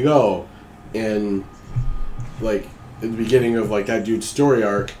 So there you go, and in the beginning of like that dude's story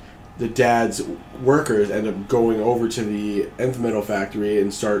arc, the dad's workers end up going over to the nth metal factory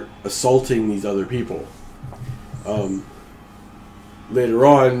and start assaulting these other people. Later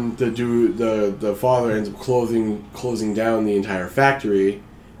on, the father ends up closing down the entire factory,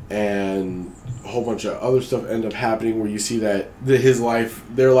 and a whole bunch of other stuff end up happening where you see that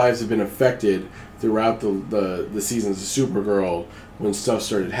their lives have been affected throughout the seasons of Supergirl when stuff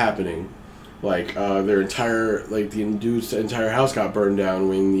started happening. Like the dude's entire house got burned down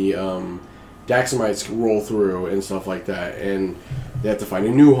when the Daxamites roll through and stuff like that, and they have to find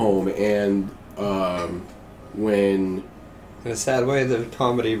a new home. And when in a sad way, the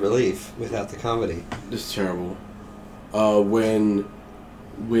comedy relief without the comedy. this is terrible. When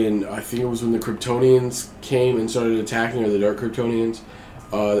I think it was when the Kryptonians came and started attacking, or the Dark Kryptonians,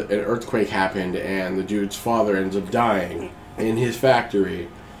 an earthquake happened, and the dude's father ends up dying in his factory,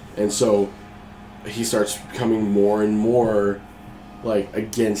 and so he starts becoming more and more like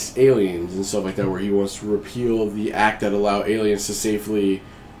against aliens and stuff like that, where he wants to repeal the act that allowed aliens to safely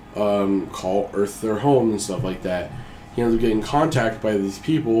call Earth their home and stuff like that. He ends up getting contacted by these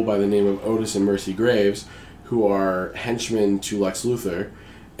people by the name of Otis and Mercy Graves, who are henchmen to Lex Luthor,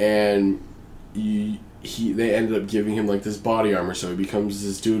 and they ended up giving him like this body armor, so he becomes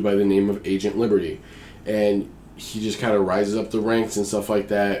this dude by the name of Agent Liberty, and he just kind of rises up the ranks and stuff like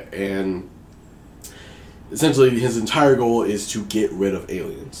that, and essentially his entire goal is to get rid of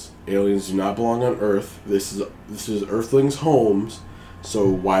aliens. Aliens do not belong on Earth. This is Earthlings' homes, so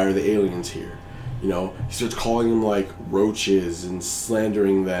why are the aliens here? You know, he starts calling them like roaches and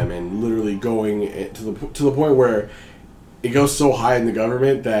slandering them, and literally going to the point where it goes so high in the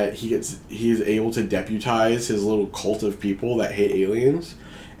government that he is able to deputize his little cult of people that hate aliens,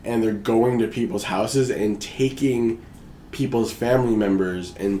 and they're going to people's houses and taking people's family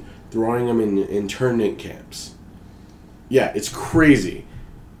members and throwing them in internment camps. Yeah, it's crazy.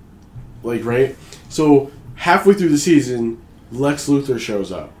 Like, right? So halfway through the season, Lex Luthor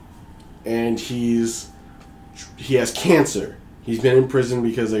shows up. And he has cancer. He's been in prison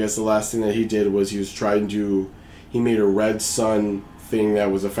because I guess the last thing that he did was he made a red sun thing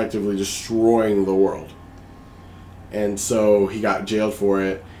that was effectively destroying the world. And so he got jailed for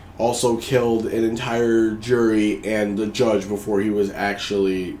it. Also killed an entire jury and the judge before he was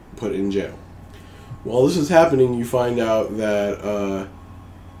actually put in jail. While this is happening, you find out that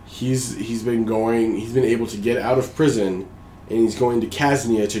he's been able to get out of prison, and he's going to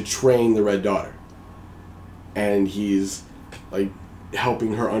Kaznia to train the Red Daughter. And he's like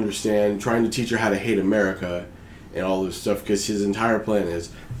helping her understand, trying to teach her how to hate America and all this stuff, because his entire plan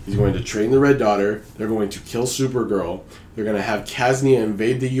is he's going to train the Red Daughter, they're going to kill Supergirl, they're going to have Kaznia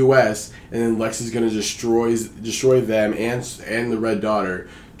invade the US, and then Lex is going to destroy them and the Red Daughter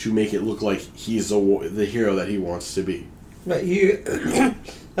to make it look like he's the hero that he wants to be. But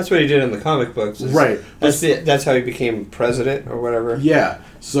that's what he did in the comic books. Right. That's how he became president or whatever. Yeah.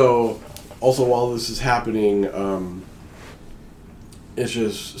 So, also while this is happening, it's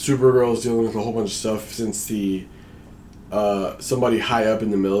just Supergirl is dealing with a whole bunch of stuff since somebody high up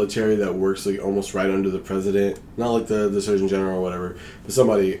in the military that works like almost right under the president, not like the Surgeon General or whatever, but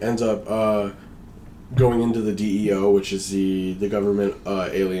somebody ends up going into the DEO, which is the government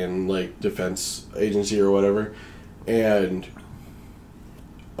alien like defense agency or whatever, and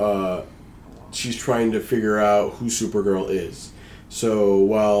she's trying to figure out who Supergirl is. So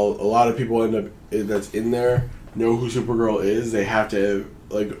while a lot of people that's in there know who Supergirl is, they have to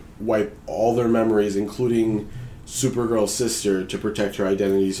like wipe all their memories, including Supergirl's sister, to protect her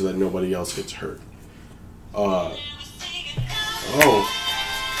identity so that nobody else gets hurt.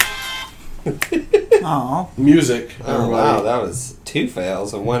 Music. Oh wow, that was 2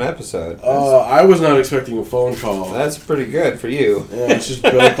 fails in 1 episode. I was not expecting a phone call. That's pretty good for you. Yeah, it's just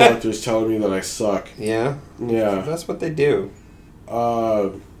bill collectors telling me that I suck. Yeah? Yeah. That's what they do.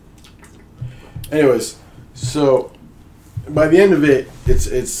 Anyways, so by the end of it,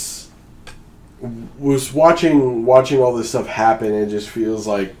 was watching all this stuff happen, it just feels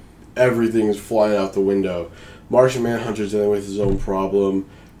like everything's flying out the window. Martian Manhunter's dealing with his own problem.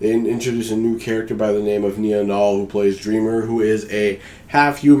 They introduce a new character by the name of Nia Nal, who plays Dreamer, who is a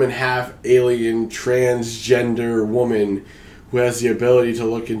half-human, half-alien, transgender woman who has the ability to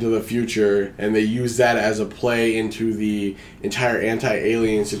look into the future, and they use that as a play into the entire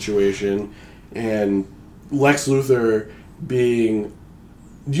anti-alien situation. And Lex Luthor being...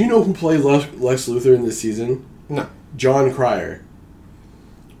 Do you know who played Lex Luthor in this season? No. John Cryer.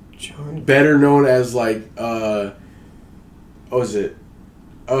 Better known as, like, the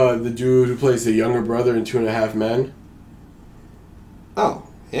dude who plays the younger brother in 2.5 Men? Oh,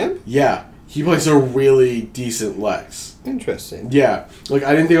 him? Yeah. he plays a really decent Lex. Interesting. Yeah, like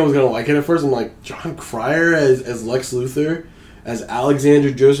I didn't think I was gonna like it at first. I'm like, John Cryer as Lex Luthor, as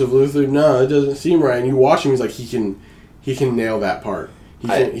Alexander Joseph Luthor. No, it doesn't seem right. And you watch him, he's like he can nail that part. He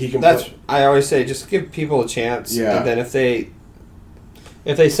can. I always say, just give people a chance. Yeah. And then if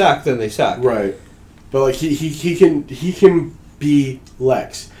they suck, then they suck. Right. But like he can be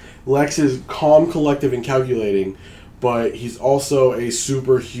Lex. Lex is calm, collective, and calculating, but he's also a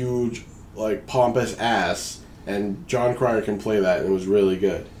super huge, like pompous ass. And John Cryer can play that, and it was really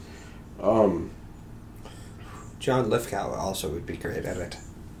good. John Lithgow also would be great at it,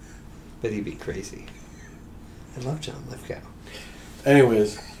 but he'd be crazy. I love John Lithgow.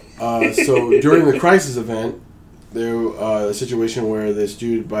 Anyways, so during the Crisis event, there a situation where this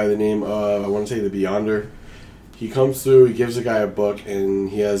dude by the name I want to say the Beyonder, he comes through, he gives a guy a book, and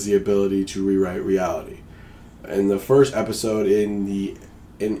he has the ability to rewrite reality. In the first episode,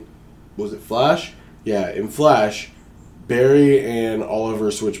 in was it Flash? Yeah, in Flash, Barry and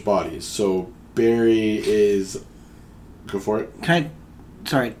Oliver switch bodies. So Barry is go for it.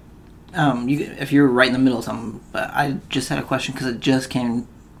 Sorry. If you're right in the middle of something, but I just had a question because it just came.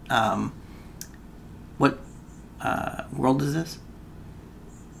 What world is this?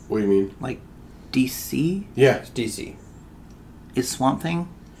 What do you mean? Like DC? Yeah, It's DC. Is Swamp Thing?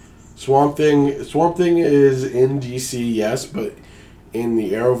 Swamp Thing is in DC, yes, but in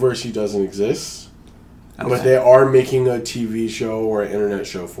the Arrowverse he doesn't exist. Okay. But they are making a TV show or an internet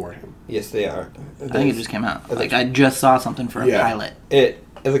show for him. Yes, they are. I think it just came out. Like I just saw something for a Yeah. pilot. It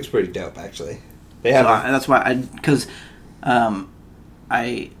looks pretty dope, actually. They have. That's why because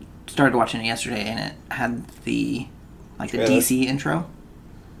I started watching it yesterday and it had the Trailer? DC intro.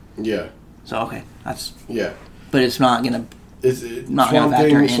 Yeah, So okay, that's yeah. but it's not gonna. It's Not gonna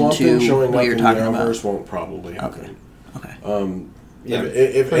factor Swamp Thing into showing what up you're in the talking about. Arrowverse won't probably happen. Okay. Yeah,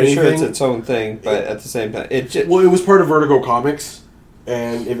 if pretty anything, sure it's its own thing, but at the same time, it just. well, it was part of Vertigo Comics,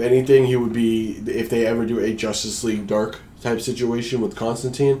 and if anything, he would be if they ever do a Justice League Dark type situation with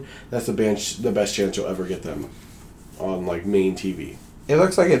Constantine. That's the best chance you'll ever get them on like main TV. It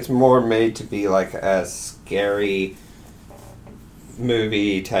looks like it's more made to be like a scary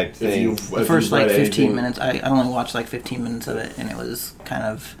movie type thing. The first 15 minutes, I only watched 15 minutes of it, and it was kind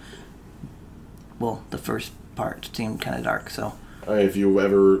of, the first part seemed kind of dark. So If you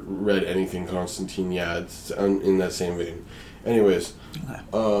ever read anything Constantine, yeah, it's in that same vein. Anyways, okay.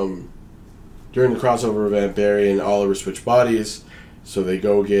 During the crossover event, Barry and Oliver switch bodies, so they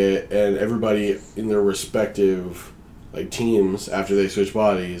go and everybody in their respective teams after they switch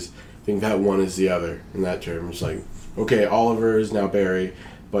bodies think that one is the other in that term. It's like, okay, Oliver is now Barry,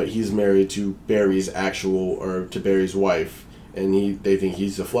 but he's married to Barry's to Barry's wife, and they think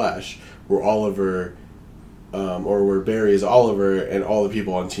he's the Flash. Where Oliver, where Barry is Oliver, and all the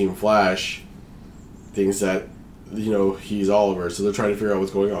people on Team Flash thinks that he's Oliver, so they're trying to figure out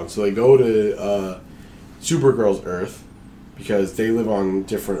what's going on. So they go to Supergirl's Earth because they live on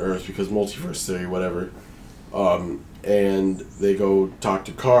different Earths because multiverse theory, whatever. And they go talk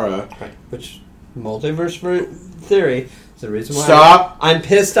to Kara. Which multiverse theory is the reason why Stop! I'm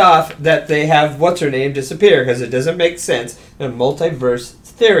pissed off that they have what's her name disappear because it doesn't make sense in a multiverse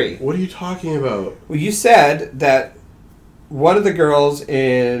theory. What are you talking about? Well, you said that one of the girls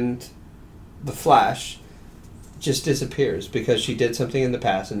in the Flash just disappears because she did something in the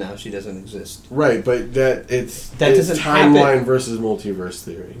past and now she doesn't exist. Right, but that doesn't timeline happen. versus multiverse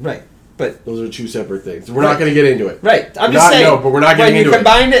theory. Right, but Those are two separate things. We're not going to get into it. right. I'm just saying. No, but we're not getting into it. When you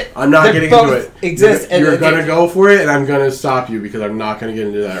combine it, I'm not getting into it. Exist. You're going to go for it, and I'm going to stop you because I'm not going to get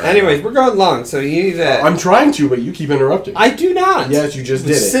into that right Anyways, now. we're going long, so you need to. I'm trying to, but you keep interrupting. I do not. Yes, you just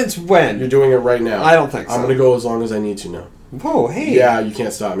did it. Since when? You're doing it right now. I don't think so. I'm going to go as long as I need to now. Whoa, hey. Yeah, you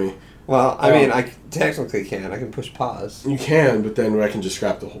can't stop me. Well, I mean, I technically can. I can push pause. You can, but then I can just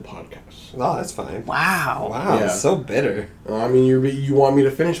scrap the whole podcast. Oh, that's fine. Wow. Wow, Yeah. so bitter. I mean, you want me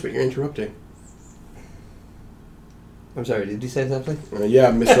to finish, but you're interrupting. I'm sorry, did you say something?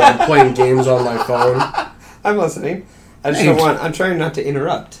 Yeah, Mister, I'm playing games on my phone. I'm listening. I just don't want. I'm trying not to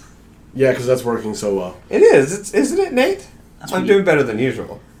interrupt. Yeah, because that's working so well. It is. Isn't it, Nate? That's I'm what doing better than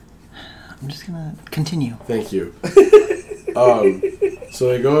usual. I'm just gonna continue. Thank you. So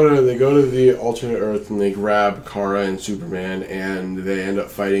they go to the alternate Earth and they grab Kara and Superman and they end up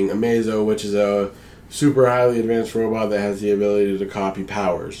fighting Amazo, which is a super highly advanced robot that has the ability to copy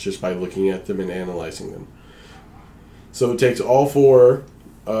powers just by looking at them and analyzing them. So it takes all four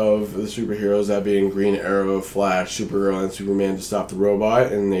of the superheroes, that being Green Arrow, Flash, Supergirl, and Superman, to stop the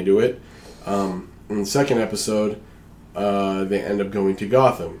robot, and they do it. In the second episode, they end up going to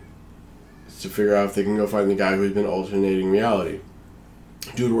Gotham to figure out if they can go find the guy who's been alternating reality.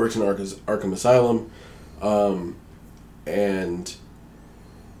 Dude works in Arkham Asylum, and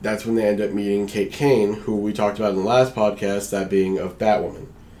that's when they end up meeting Kate Kane, who we talked about in the last podcast, that being of Batwoman.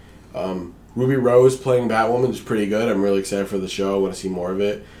 Ruby Rose playing Batwoman is pretty good. I'm really excited for the show. I want to see more of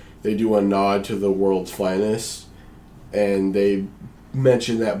it. They do a nod to the world's finest, and they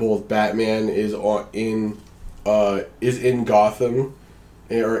mention that both Batman is in Gotham,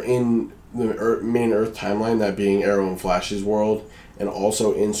 or in the main Earth timeline, that being Arrow and Flash's world, and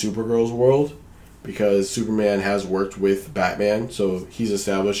also in Supergirl's world, because Superman has worked with Batman, so he's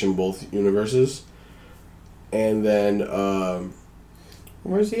established in both universes. And then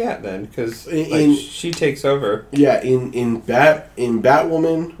where's he at then? Because in she takes over. Yeah, in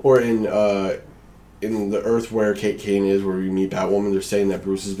Batwoman, or in the Earth where Kate Kane is, where we meet Batwoman, they're saying that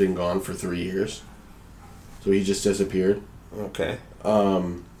Bruce has been gone for 3 years, so he just disappeared. Okay.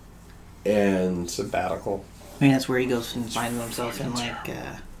 And sabbatical. I mean, that's where he goes and finds himself in, like,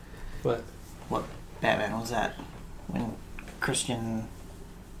 what Batman was that? When Christian,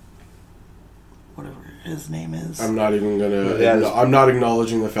 whatever his name is. I'm not even gonna. I'm not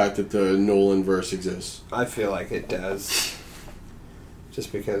acknowledging the fact that the Nolan verse exists. I feel like it does.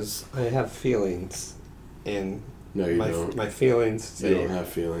 Just because I have feelings, and no, you don't. My feelings. You don't have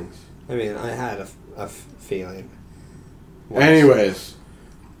feelings. I mean, I had a feeling. Once. Anyways,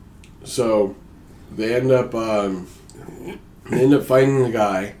 so they end up finding the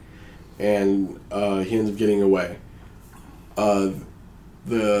guy, and he ends up getting away. The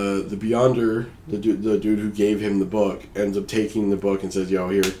Beyonder, the dude who gave him the book, ends up taking the book and says, "Yo,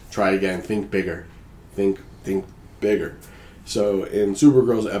 here, try again. Think bigger. Think bigger." So in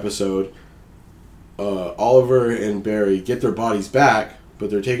Supergirl's episode, Oliver and Barry get their bodies back, but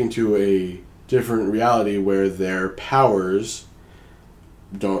they're taken to a different reality where their powers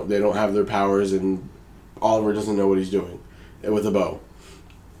don't have their powers, and Oliver doesn't know what he's doing with a bow.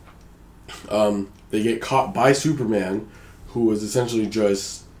 They get caught by Superman, who was essentially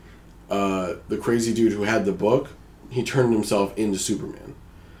just the crazy dude who had the book. He turned himself into Superman.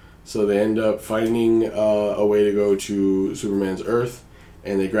 So they end up finding a way to go to Superman's Earth,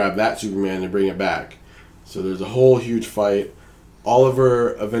 and they grab that Superman and bring it back. So there's a whole huge fight.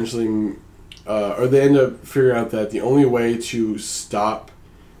 Oliver eventually, or they end up figuring out that the only way to stop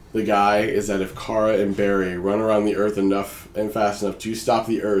the guy is that if Kara and Barry run around the Earth enough and fast enough to stop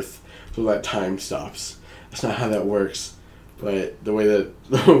the Earth so that time stops. That's not how that works. But the way that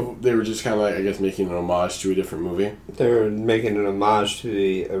they were just kind of like, I guess, making an homage to a different movie. They were making an homage to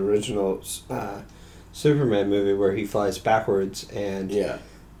the original Superman movie where he flies backwards and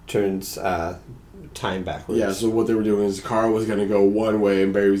turns time backwards. Yeah, so what they were doing is Kara was going to go one way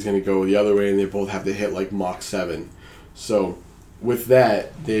and Barry was going to go the other way, and they both have to hit like Mach 7. So with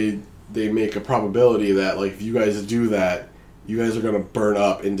that, they make a probability that, like, if you guys do that, you guys are going to burn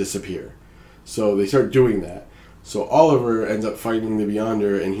up and disappear. So they start doing that. So Oliver ends up fighting the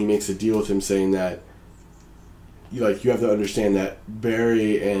Beyonder, and he makes a deal with him saying that, you have to understand that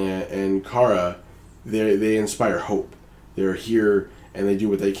Barry and Kara, they inspire hope. They're here and they do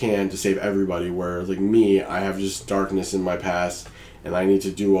what they can to save everybody. Whereas, like me, I have just darkness in my past, and I need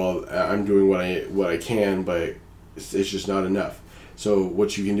to do I'm doing what I can, but it's just not enough. So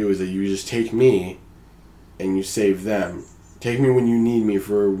what you can do is that you just take me, and you save them. Take me when you need me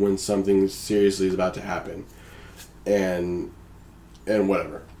for when something seriously is about to happen. And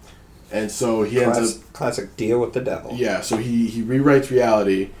whatever. And so he ends up... Classic deal with the devil. Yeah, so he rewrites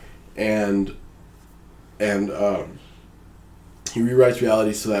reality, and he rewrites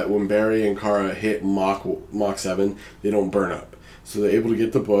reality so that when Barry and Kara hit Mach 7, they don't burn up. So they're able to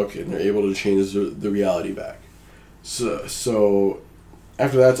get the book, and they're able to change the reality back. So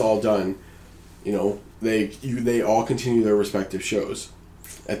after that's all done, they all continue their respective shows.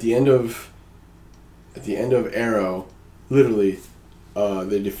 At the end of Arrow, literally,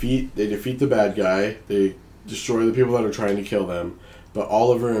 they defeat the bad guy. They destroy the people that are trying to kill them. But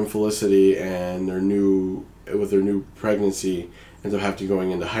Oliver and Felicity and their new pregnancy ends up having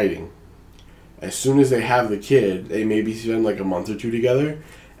going into hiding. As soon as they have the kid, they maybe spend like a month or two together,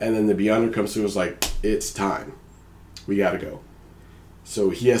 and then the Beyonder comes through and is like, "It's time, we gotta go." So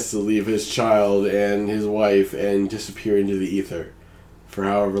he has to leave his child and his wife and disappear into the ether for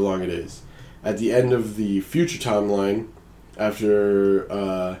however long it is. At the end of the future timeline,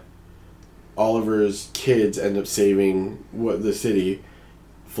 after Oliver's kids end up saving the city,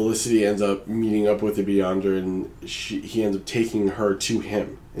 Felicity ends up meeting up with the Beyonder, and he ends up taking her to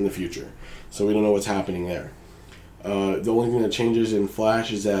him in the future. So we don't know what's happening there. The only thing that changes in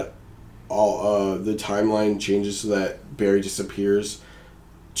Flash is that the timeline changes so that Barry disappears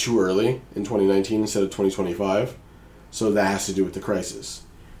too early in 2019 instead of 2025. So that has to do with the crisis.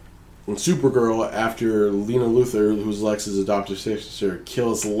 And Supergirl, after Lena Luthor, who's Lex's adoptive sister,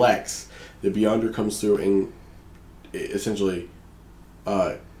 kills Lex, the Beyonder comes through and essentially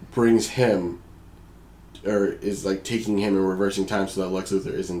brings him, or is like taking him and reversing time so that Lex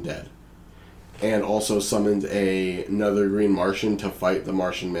Luthor isn't dead. And also summoned another Green Martian to fight the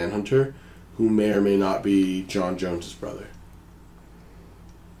Martian Manhunter, who may or may not be John Jones' brother.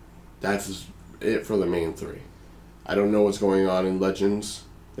 That's it for the main three. I don't know what's going on in Legends,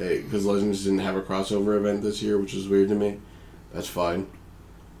 because Legends didn't have a crossover event this year, which is weird to me. That's fine.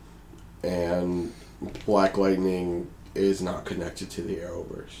 And Black Lightning is not connected to the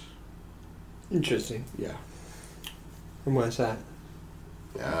Arrowverse. Interesting. Yeah. And why is that?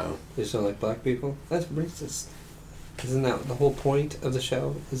 Yeah. They just don't like black people? That's racist. Isn't that the whole point of the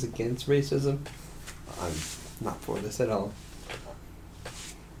show? Is against racism? I'm not for this at all.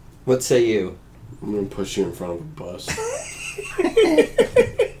 What say you? I'm going to push you in front of a bus.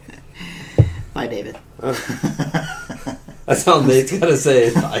 Bye, David. That's all Nate's got to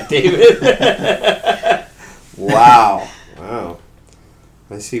say. Bye, David. Wow. Wow.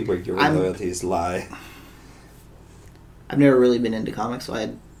 I see where your loyalties lie. I've never really been into comics, so I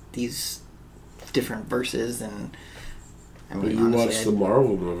had these different verses, and I mean, But you watched the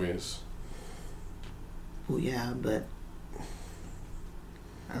Marvel movies. Well, yeah, but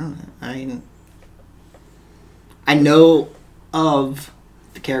I don't know. I mean, I know of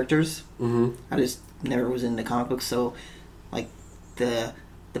the characters. Mm-hmm. I just never was into comic books, so like the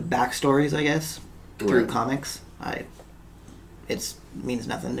backstories, I guess, through Right. comics, it means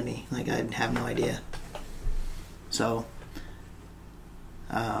nothing to me. Like, I have no idea. So,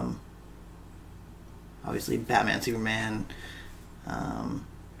 obviously, Batman, Superman, Iron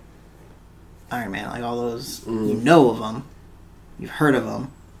Man, like all those, you know of them, you've heard of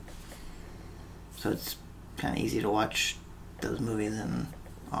them, so it's kind of easy to watch those movies and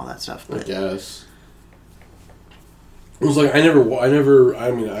all that stuff. I But guess. It was like, I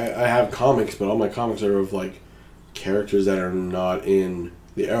have comics, but all my comics are of, like, characters that are not in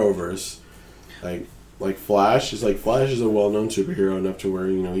the Arrowverse. Like Flash is a well-known superhero enough to where,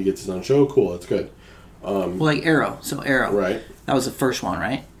 you know, he gets his own show. Cool, that's good. well, like Arrow. So Arrow. Right. That was the first one,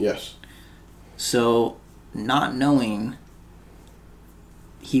 right? Yes. So, not knowing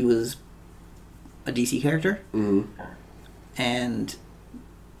he was a DC character, Mm-hmm. and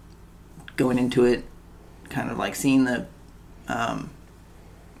going into it, kind of like seeing the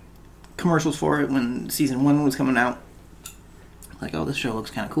commercials for it when season 1 was coming out, like, oh, this show looks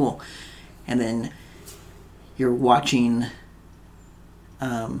kind of cool. And then you're watching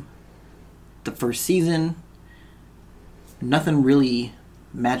the first season, nothing really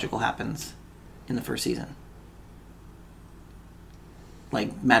magical happens in the first season.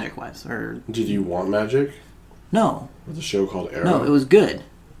 Like, magic-wise, or... Did you want magic? No. With a show called Arrow? No, it was good.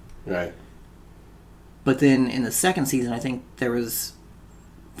 Right. But then in the second season, I think there was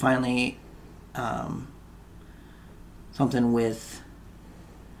finally something with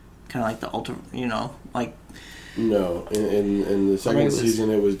kind of like the like... No, in the Right, second it was- season,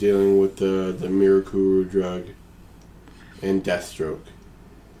 it was dealing with the Mirakuru drug and Deathstroke.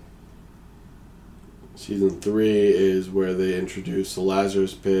 Season 3 is where they introduce the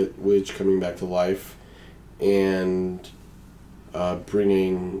Lazarus Pit Witch coming back to life, and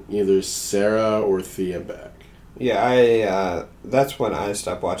bringing either Sarah or Thea back. Yeah, that's when I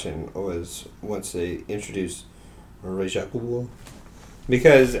stopped watching, was once they introduced Ra's al Ghul.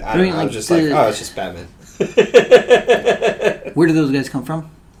 Because I was just like, oh, it's just Batman. Where did those guys come from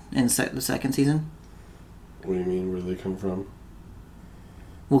in the second season? What do you mean, where do they come from?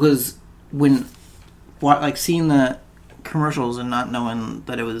 Well, because when... like, seeing the commercials and not knowing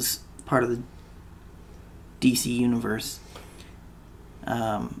that it was part of the DC universe,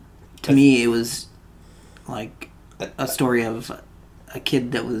 to me, it was like a story of a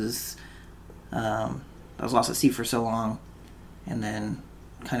kid that was lost at sea for so long, and then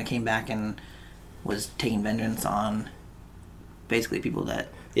kind of came back and was taking vengeance on basically people that...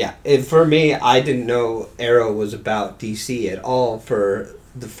 Yeah, and for me, I didn't know Arrow was about DC at all for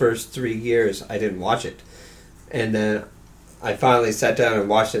the first 3 years. I didn't watch it. And then I finally sat down and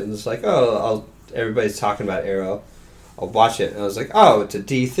watched it, and it's like, oh, everybody's talking about Arrow. I'll watch it. And I was like, oh, it's a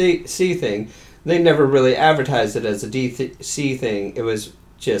DC thing. They never really advertised it as a DC thing. It was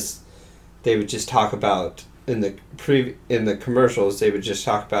just, they would just talk about, in the commercials, they would just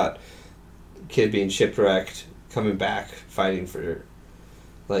talk about kid being shipwrecked, coming back, fighting for,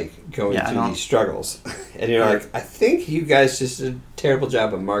 like, going through these struggles. And you're like, I think you guys just did a terrible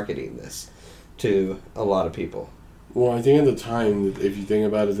job of marketing this to a lot of people. Well, I think at the time, if you think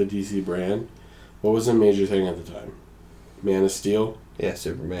about it, the DC brand, what was a major thing at the time? Man of Steel, Yeah,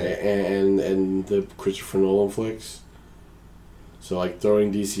 Superman. and the Christopher Nolan flicks. So like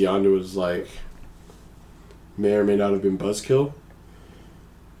throwing DC onto it is like may or may not have been buzzkill.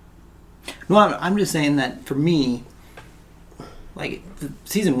 No, I'm just saying that for me, like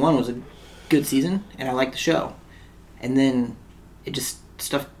season 1 was a good season, and I liked the show, and then it just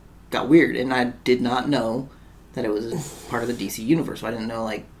stuff got weird, and I did not know that it was part of the DC universe. So I didn't know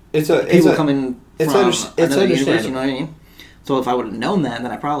like people coming from another universe. You know what I mean? So if I would have known that,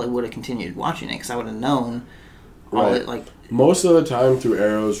 then I probably would have continued watching it because I would have known all it like. Most of the time through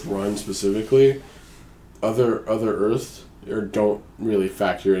Arrow's run specifically, other Earths don't really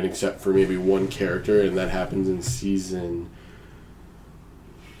factor in except for maybe one character, and that happens in season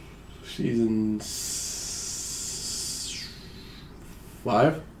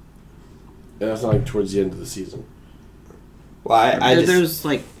 5, and that's not like towards the end of the season. Well, there's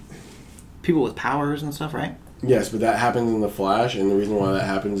like people with powers and stuff, right? Yes, but that happens in the Flash, and the reason why that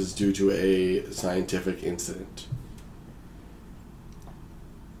happens is due to a scientific incident.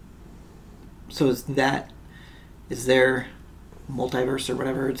 So is there multiverse or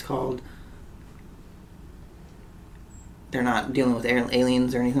whatever it's called? They're not dealing with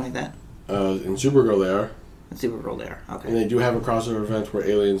aliens or anything like that? In Supergirl they are. In Supergirl they are, okay. And they do have a crossover event where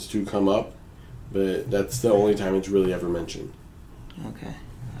aliens do come up, but that's the only time it's really ever mentioned. Okay.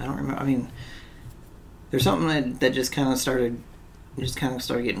 I don't remember. I mean, there's something that just kind of started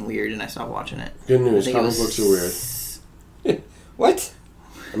getting weird, and I stopped watching it. Good news, comic books are weird. What?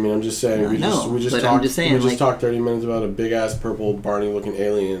 I mean, I'm just saying, we just talked 30 minutes about a big-ass purple Barney-looking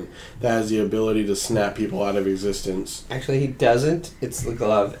alien that has the ability to snap people out of existence. Actually, he doesn't. It's the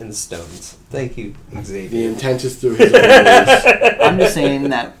glove and stones. Thank you, Xavier. The intent is through his own ways. I'm just saying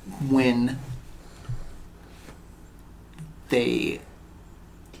that when they...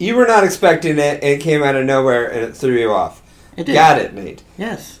 You were not expecting it, and it came out of nowhere, and it threw you off. It did. Got it, Nate.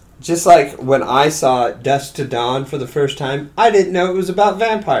 Yes. Just like when I saw Dusk to Dawn for the first time, I didn't know it was about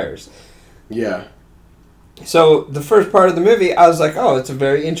vampires. Yeah. So the first part of the movie, I was like, oh, it's a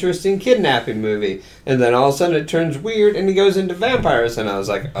very interesting kidnapping movie. And then all of a sudden it turns weird and he goes into vampires. And I was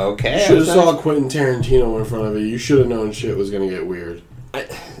like, okay. You should have saw Quentin Tarantino in front of it. You should have known shit was going to get weird.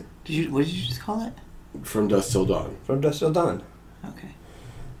 What did you just call it? From Dusk Till Dawn. From Dusk Till Dawn. Okay.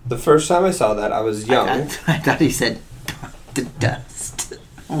 The first time I saw that, I was young. I thought he said the dust.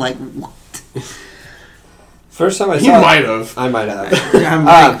 I'm like, what? First time I saw He might have. I might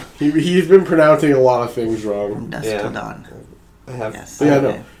have. He's been pronouncing a lot of things wrong. From Dusk Till Dawn. I have. Yes. But yeah,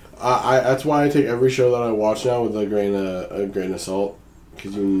 no. That's why I take every show that I watch now with a grain of salt,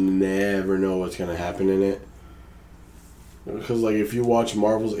 because you never know what's going to happen in it. Because like if you watch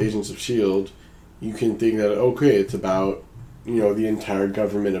Marvel's Agents of S.H.I.E.L.D., you can think that, okay, it's about, the entire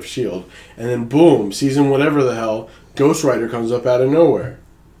government of S.H.I.E.L.D., and then boom, season whatever the hell, Ghost Rider comes up out of nowhere.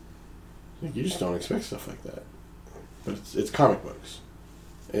 Like, you just don't expect stuff like that. But it's comic books.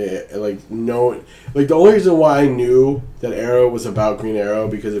 The only reason why I knew that Arrow was about Green Arrow,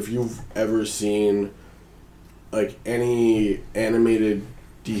 because if you've ever seen like any animated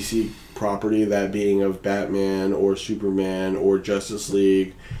DC property, that being of Batman or Superman or Justice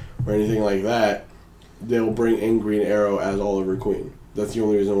League or anything like that, they'll bring in Green Arrow as Oliver Queen. That's the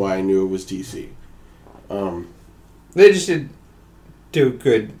only reason why I knew it was DC. They just did do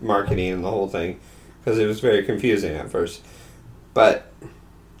good marketing in the whole thing, because it was very confusing at first. But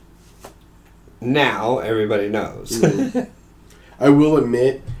now everybody knows. Mm-hmm. I will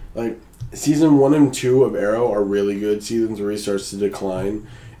admit, like, season 1 and 2 of Arrow are really good. Season 3 starts to decline.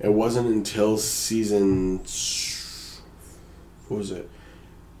 It wasn't until season... What was it?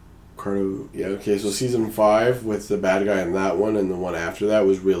 So season 5 with the bad guy in that one, and the one after that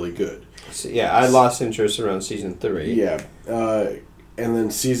was really good. So, yeah, I lost interest around season 3. Yeah. And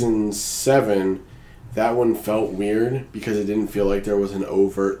then season 7, that one felt weird because it didn't feel like there was an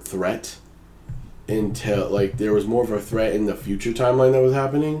overt threat until, like, there was more of a threat in the future timeline that was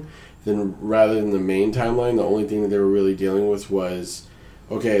happening rather than the main timeline. The only thing that they were really dealing with was,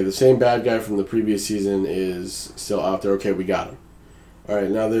 okay, the same bad guy from the previous season is still out there. Okay, we got him.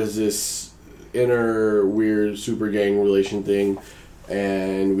 Alright, now there's this inner weird super gang relation thing,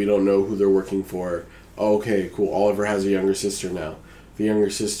 and we don't know who they're working for. Okay, cool. Oliver has a younger sister now. The younger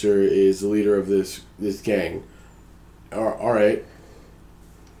sister is the leader of this gang. Alright.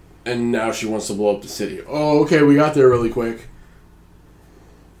 And now she wants to blow up the city. Oh, okay, we got there really quick.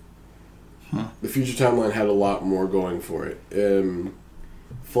 The future timeline had a lot more going for it.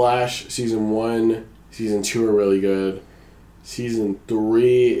 Flash, season 1, season 2 are really good. Season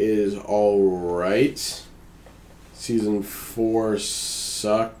 3 is alright. Season 4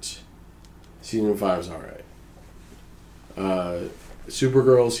 sucked. Season 5 is alright.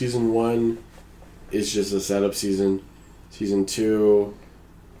 Supergirl season 1 is just a setup season. Season 2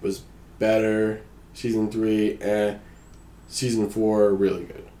 was better. Season 3, Season 4, really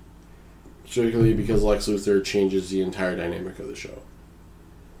good. Strictly because Lex Luthor changes the entire dynamic of the show.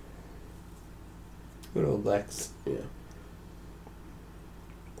 Good old Lex. Yeah.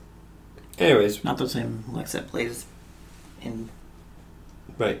 Anyways. Not the same Lex that plays in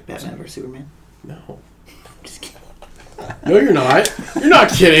Right. Batman vs Superman. No. Just kidding. No, you're not. You're not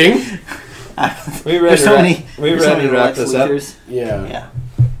kidding. We ready There's so many. We there's so ready many to wrap Lex this up? Luthors. Yeah. Yeah.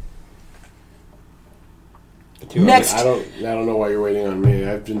 Do you want Next. I don't know why you're waiting on me.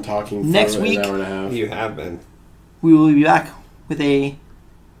 I've been talking for Next an week- hour and a half. You have been. We will be back with an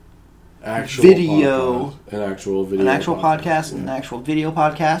Actual video- podcast. An actual podcast, yeah. an actual video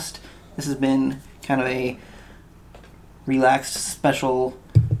podcast. This has been kind of a relaxed special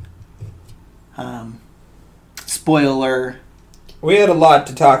spoiler. We had a lot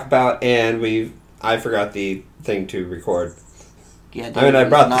to talk about, and I forgot the thing to record. Yeah, I mean, I David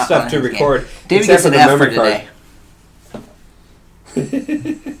brought was the not stuff on to his game. record, David except gets for an the F for memory today.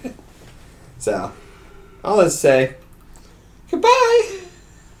 card. So, all let's say, goodbye.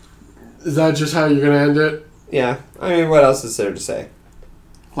 Is that just how you're gonna end it? Yeah, I mean, what else is there to say?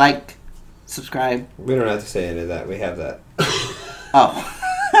 Like, subscribe. We don't have to say any of that. We have that. Oh.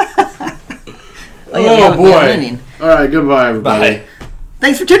 Oh, we have boy. an ending. All right, goodbye, everybody. Bye.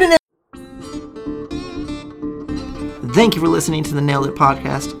 Thanks for tuning in. Thank you for listening to the Nailed It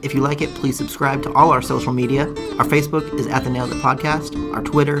Podcast. If you like it, please subscribe to all our social media. Our Facebook is at the Nailed It Podcast. Our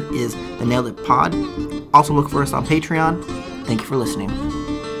Twitter is the Nailed It Pod. Also look for us on Patreon. Thank you for listening.